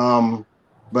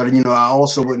 But I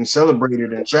also wouldn't celebrate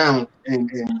it and challenge, and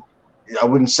I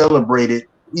wouldn't celebrate it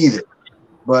either.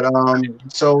 But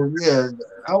so yeah,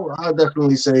 I'll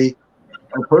definitely say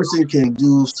a person can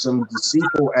do some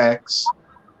deceitful acts,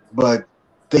 but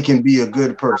they can be a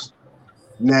good person.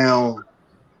 Now,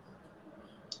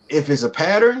 if it's a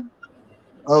pattern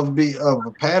of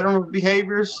a pattern of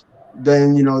behaviors,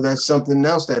 then that's something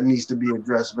else that needs to be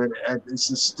addressed. But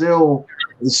it's still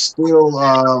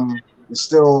an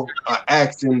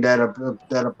action that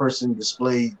a person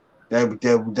displayed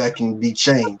that can be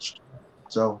changed.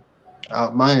 So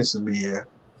my answer would be yeah.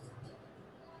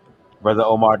 Brother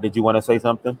Omar, did you want to say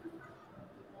something?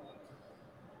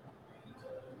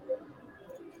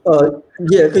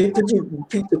 Yeah, could you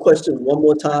repeat the question one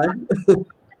more time?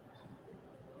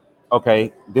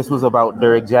 Okay, this was about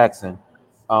Derek Jackson.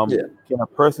 Yeah, Can a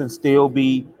person still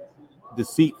be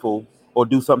deceitful or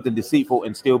do something deceitful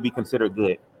and still be considered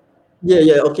good?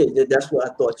 yeah. Okay, that's what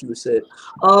I thought you would say.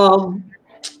 Um,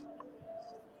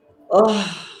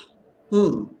 uh,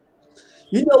 hmm.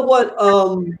 You know what?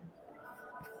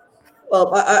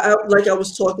 Like I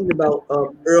was talking about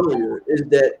earlier, is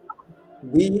that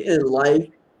we in life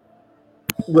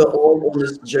we're all on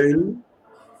this journey,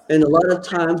 and a lot of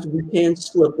times we can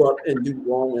slip up and do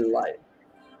wrong in life.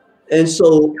 And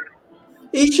so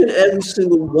each and every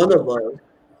single one of us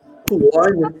who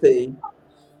are in the faith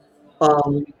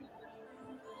um,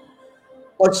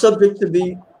 are subject to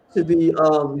be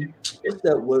what's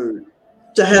that word?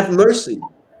 To have mercy,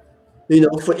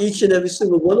 for each and every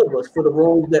single one of us for the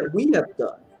wrongs that we have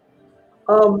done.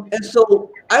 And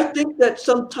so I think that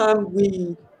sometimes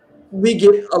we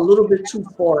get a little bit too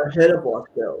far ahead of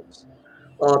ourselves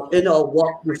in our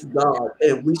walk with God,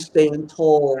 and we stand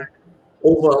tall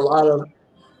over a lot of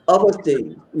other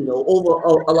things,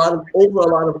 over a lot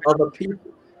of other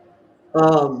people.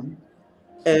 Um,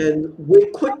 and we're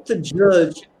quick to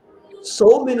judge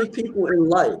so many people in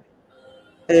life,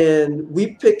 and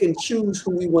we pick and choose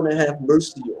who we want to have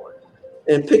mercy on,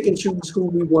 and pick and choose who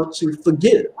we want to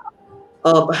forgive.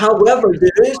 However,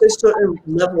 there is a certain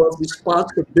level of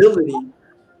responsibility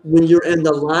when you're in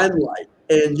the limelight,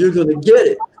 and you're going to get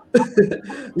it.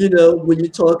 When you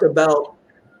talk about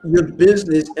your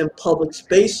business in public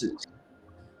spaces.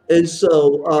 And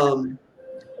so,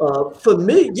 for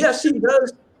me, yes, he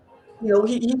does.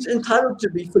 He's entitled to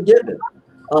be forgiven,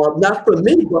 not from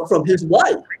me, but from his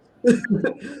wife.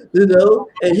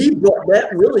 And he brought that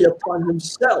really upon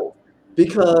himself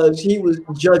because he was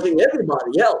judging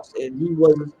everybody else, and he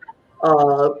was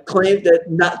claimed that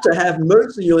not to have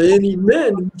mercy on any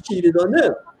men who cheated on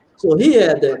him. So he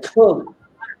had that coming.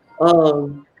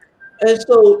 Um, and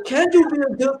so, can you be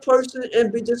a good person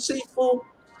and be deceitful?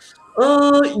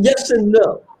 Yes and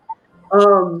no.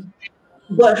 Um,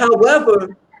 but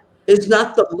however, it's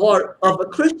not the mark of a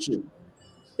Christian.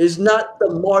 It's not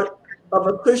the mark of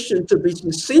a Christian to be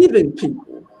deceiving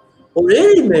people or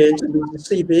any man to be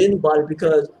deceiving anybody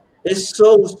because it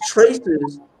shows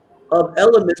traces of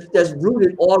elements that's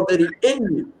rooted already in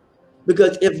you.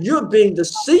 Because if you're being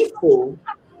deceitful,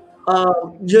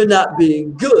 you're not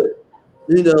being good.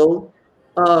 You know,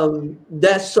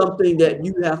 that's something that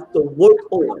you have to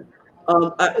work on.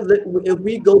 If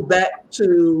we go back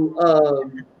to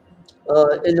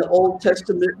in the Old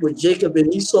Testament with Jacob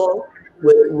and Esau,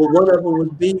 where one of them was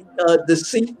being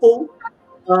deceitful,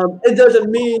 it doesn't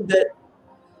mean that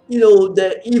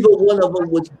that either one of them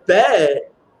was bad,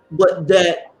 but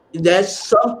that's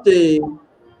something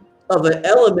of an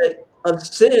element of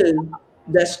sin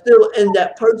that's still in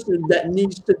that person that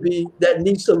needs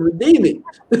some redeeming.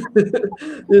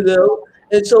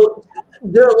 And so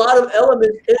there are a lot of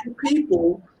elements in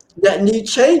people that need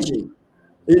changing.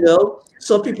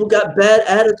 Some people got bad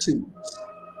attitudes.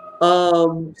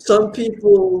 Some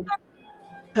people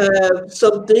have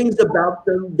some things about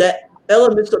them, that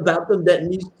elements about them that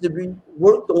needs to be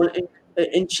worked on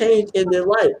and changed in their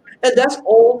life. And that's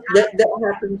all that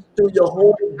happens through your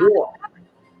whole walk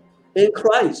in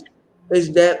Christ,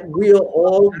 is that we are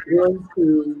all going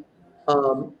to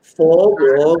fall,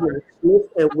 we're all going to slip,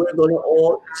 and we're going to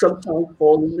all sometimes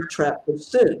fall in the trap of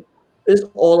sin. It's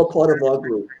all a part of our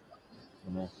group.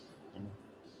 Amen.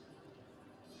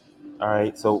 All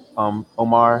right. So,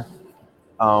 Omar,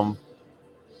 um,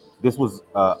 this was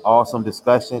awesome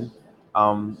discussion.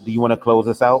 Do you want to close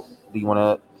us out?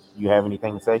 You have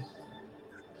anything to say?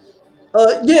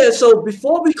 Yeah, so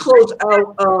before we close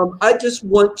out, I just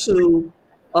want to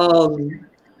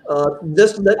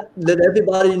just let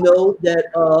everybody know that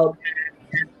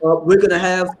we're going to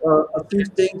have a few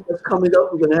things that's coming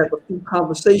up. We're going to have a few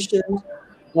conversations.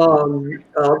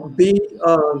 Be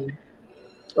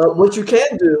What you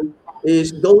can do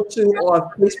is go to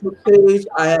our Facebook page.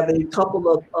 I have a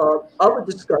couple of other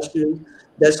discussions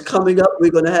that's coming up.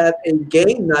 We're going to have a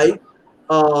game night.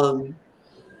 Um,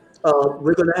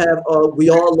 we're going to have We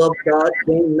All Love God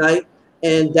game night,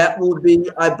 and that will be,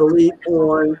 I believe,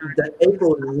 on the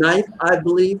April 9th, I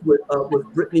believe, with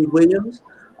Brittany Williams.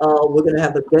 We're going to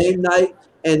have a game night,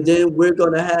 and then we're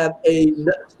going to have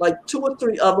like 2 or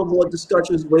 3 other more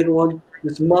discussions later on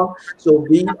this month. So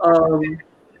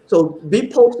be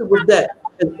posted with that.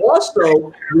 And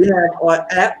also, we have our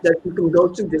app that you can go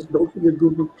to. Just go to your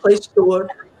Google Play Store,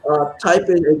 type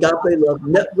in Agape Love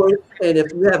Network, and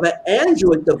if you have an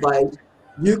Android device,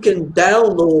 you can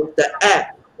download the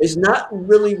app. It's not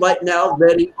really right now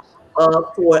ready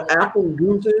for Apple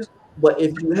users, but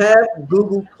if you have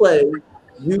Google Play,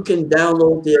 you can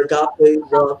download the Agape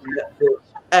Love Network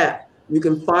app. You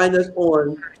can find us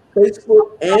on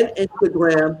Facebook and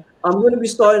Instagram. I'm going to be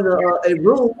starting a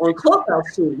room on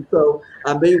Clubhouse soon, so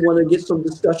I may want to get some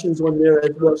discussions on there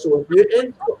as well. So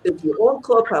if you're on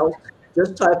Clubhouse,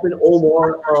 just type in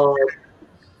Omar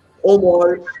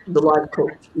the life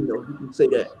coach. You can say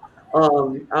that.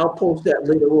 I'll post that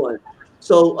later on.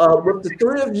 So with the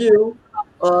three of you,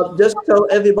 just tell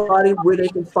everybody where they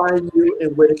can find you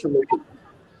and where they can locate you,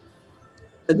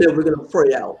 and then we're gonna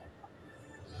pray out.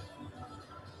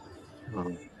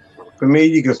 For me,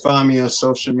 you can find me on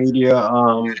social media.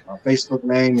 My Facebook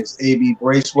name is AB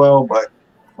Bracewell, but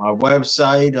my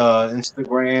website,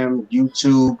 Instagram,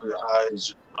 YouTube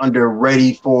is under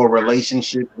Ready for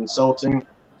Relationship Consulting.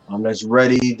 That's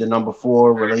Ready, the number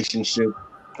 4, Relationship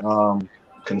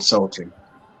Consulting.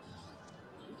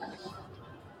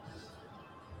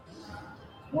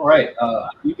 All right.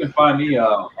 You can find me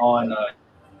on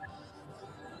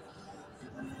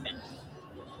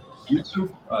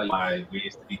YouTube. My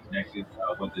ways to be connected,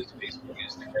 whether it's Facebook,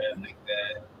 Instagram,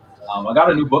 LinkedIn. I got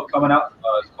a new book coming out.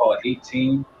 It's called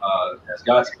 18. As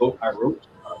God Spoke, I Wrote.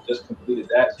 Just completed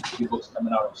that. So 2 books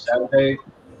coming out on Saturday.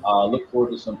 Look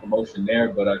forward to some promotion there.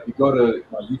 But if you go to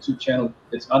my YouTube channel,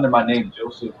 it's under my name,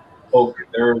 Joseph Pope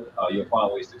III. You'll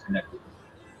find ways to connect with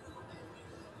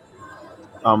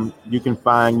me. You can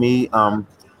find me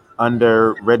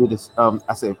under Ready to I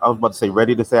was about to say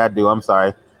Ready to Say I Do. I'm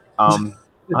sorry.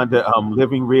 Under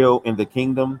Living Real in the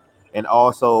Kingdom, and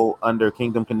also under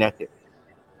Kingdom Connected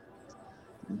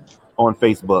on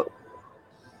Facebook.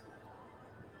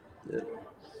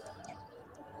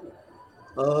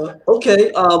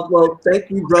 Okay. Well, thank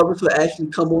you, brother, for actually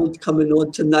coming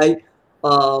on tonight.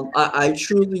 I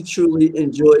truly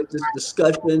enjoyed this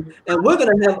discussion, and we're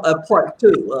gonna have a part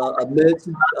 2.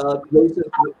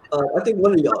 Joseph, I think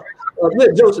one of y'all,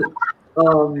 Joseph,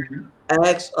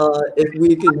 asked if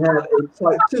we can have a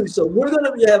part 2. So we're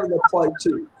gonna be having a part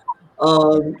 2.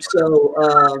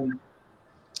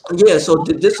 Yeah, so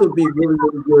this would be really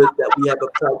good that we have a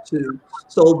part 2.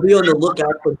 So be on the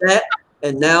lookout for that.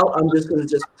 And now I'm just going to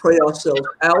just pray ourselves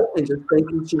out and just thank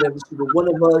each and every single one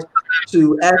of us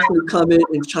to actually come in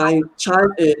and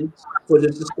chime in for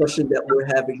this discussion that we're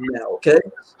having now. Okay,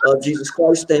 Jesus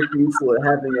Christ, thank you for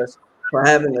having us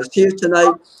here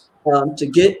tonight to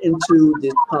get into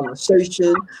this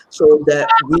conversation so that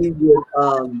we would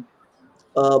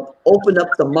open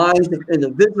up the minds of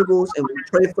individuals, and we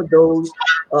pray for those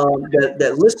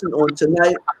that listen on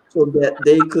tonight so that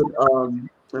they could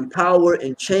empower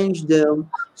and change them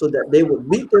so that they would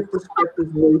meet their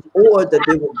prospective needs, or that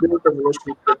they would build the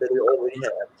relationship that they already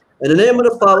have. In the name of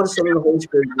the Father, the Son, and the Holy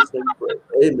Spirit, we just pray.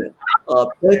 Amen.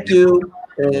 Thank you,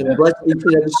 and bless each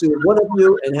and every single one of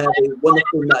you, and have a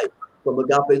wonderful night from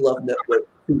Agape Love Network.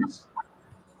 Peace.